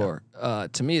before. Yeah.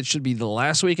 To me, it should be the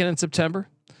last weekend in September,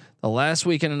 the last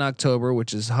weekend in October,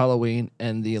 which is Halloween,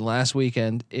 and the last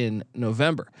weekend in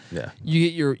November. Yeah, you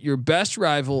get your best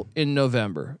rival in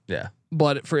November. Yeah.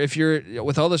 But if you're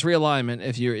with all this realignment,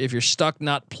 if you're stuck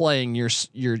not playing your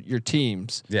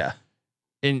teams, yeah,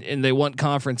 and they want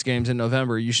conference games in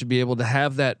November, you should be able to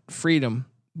have that freedom.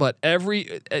 But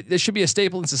this should be a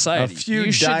staple in society. A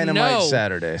few dynamite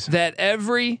Saturdays. That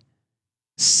every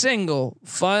single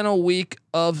final week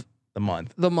of the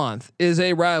month is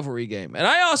a rivalry game. And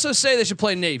I also say they should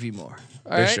play Navy more.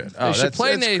 They should. They should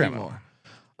play Navy criminal. More.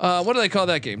 What do they call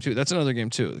that game too? That's another game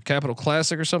too. The Capital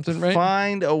Classic or something, right?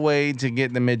 Find a way to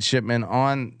get the midshipmen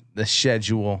on the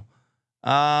schedule.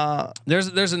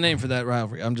 There's a name for that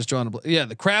rivalry. I'm just drawing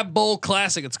the Crab Bowl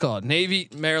Classic. It's called Navy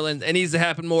Maryland. It needs to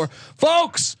happen more,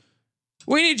 folks.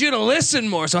 We need you to listen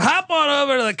more. So hop on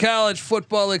over to the College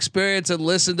Football Experience and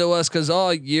listen to us, because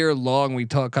all year long we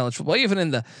talk college football.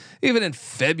 Even in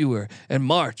February and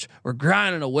March, we're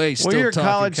grinding away. Still your talking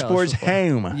college sports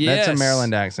football. home. Yes. That's a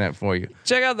Maryland accent for you.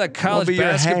 Check out the college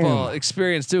basketball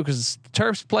experience too, because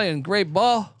Terps playing great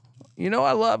ball. You know,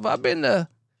 I've been to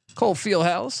Cole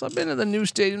Fieldhouse. I've been to the new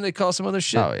stadium. They call some other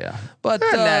shit. Oh yeah, but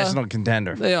they're a national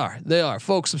contender. They are.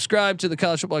 Folks, subscribe to the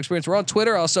College Football Experience. We're on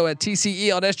Twitter, also at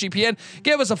TCE on SGPN.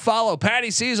 Give us a follow. Patty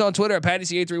C is on Twitter at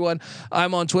PattyC831.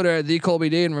 I'm on Twitter at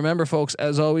TheColbyD. And remember, folks,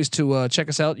 as always, to check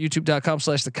us out,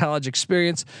 YouTube.com/The College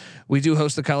Experience. We do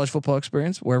host the College Football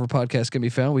Experience wherever podcasts can be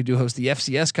found. We do host the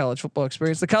FCS College Football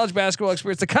Experience, the College Basketball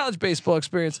Experience, the College Baseball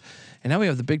Experience, and now we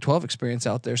have the Big 12 Experience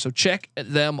out there. So check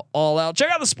them all out.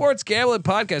 Check out the Sports Gambling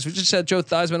Podcast. We just had Joe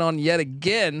Theismann on yet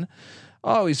again.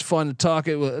 Always fun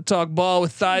to talk ball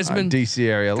with Theismann. DC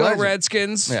area. Go legend.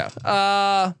 Redskins.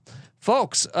 Yeah.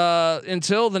 Folks,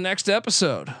 until the next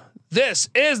episode, this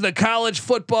is the College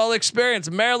Football Experience,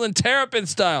 Maryland Terrapin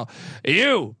style.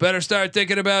 You better start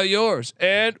thinking about yours.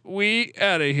 And we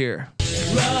out of here.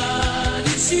 Run and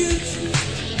shoot.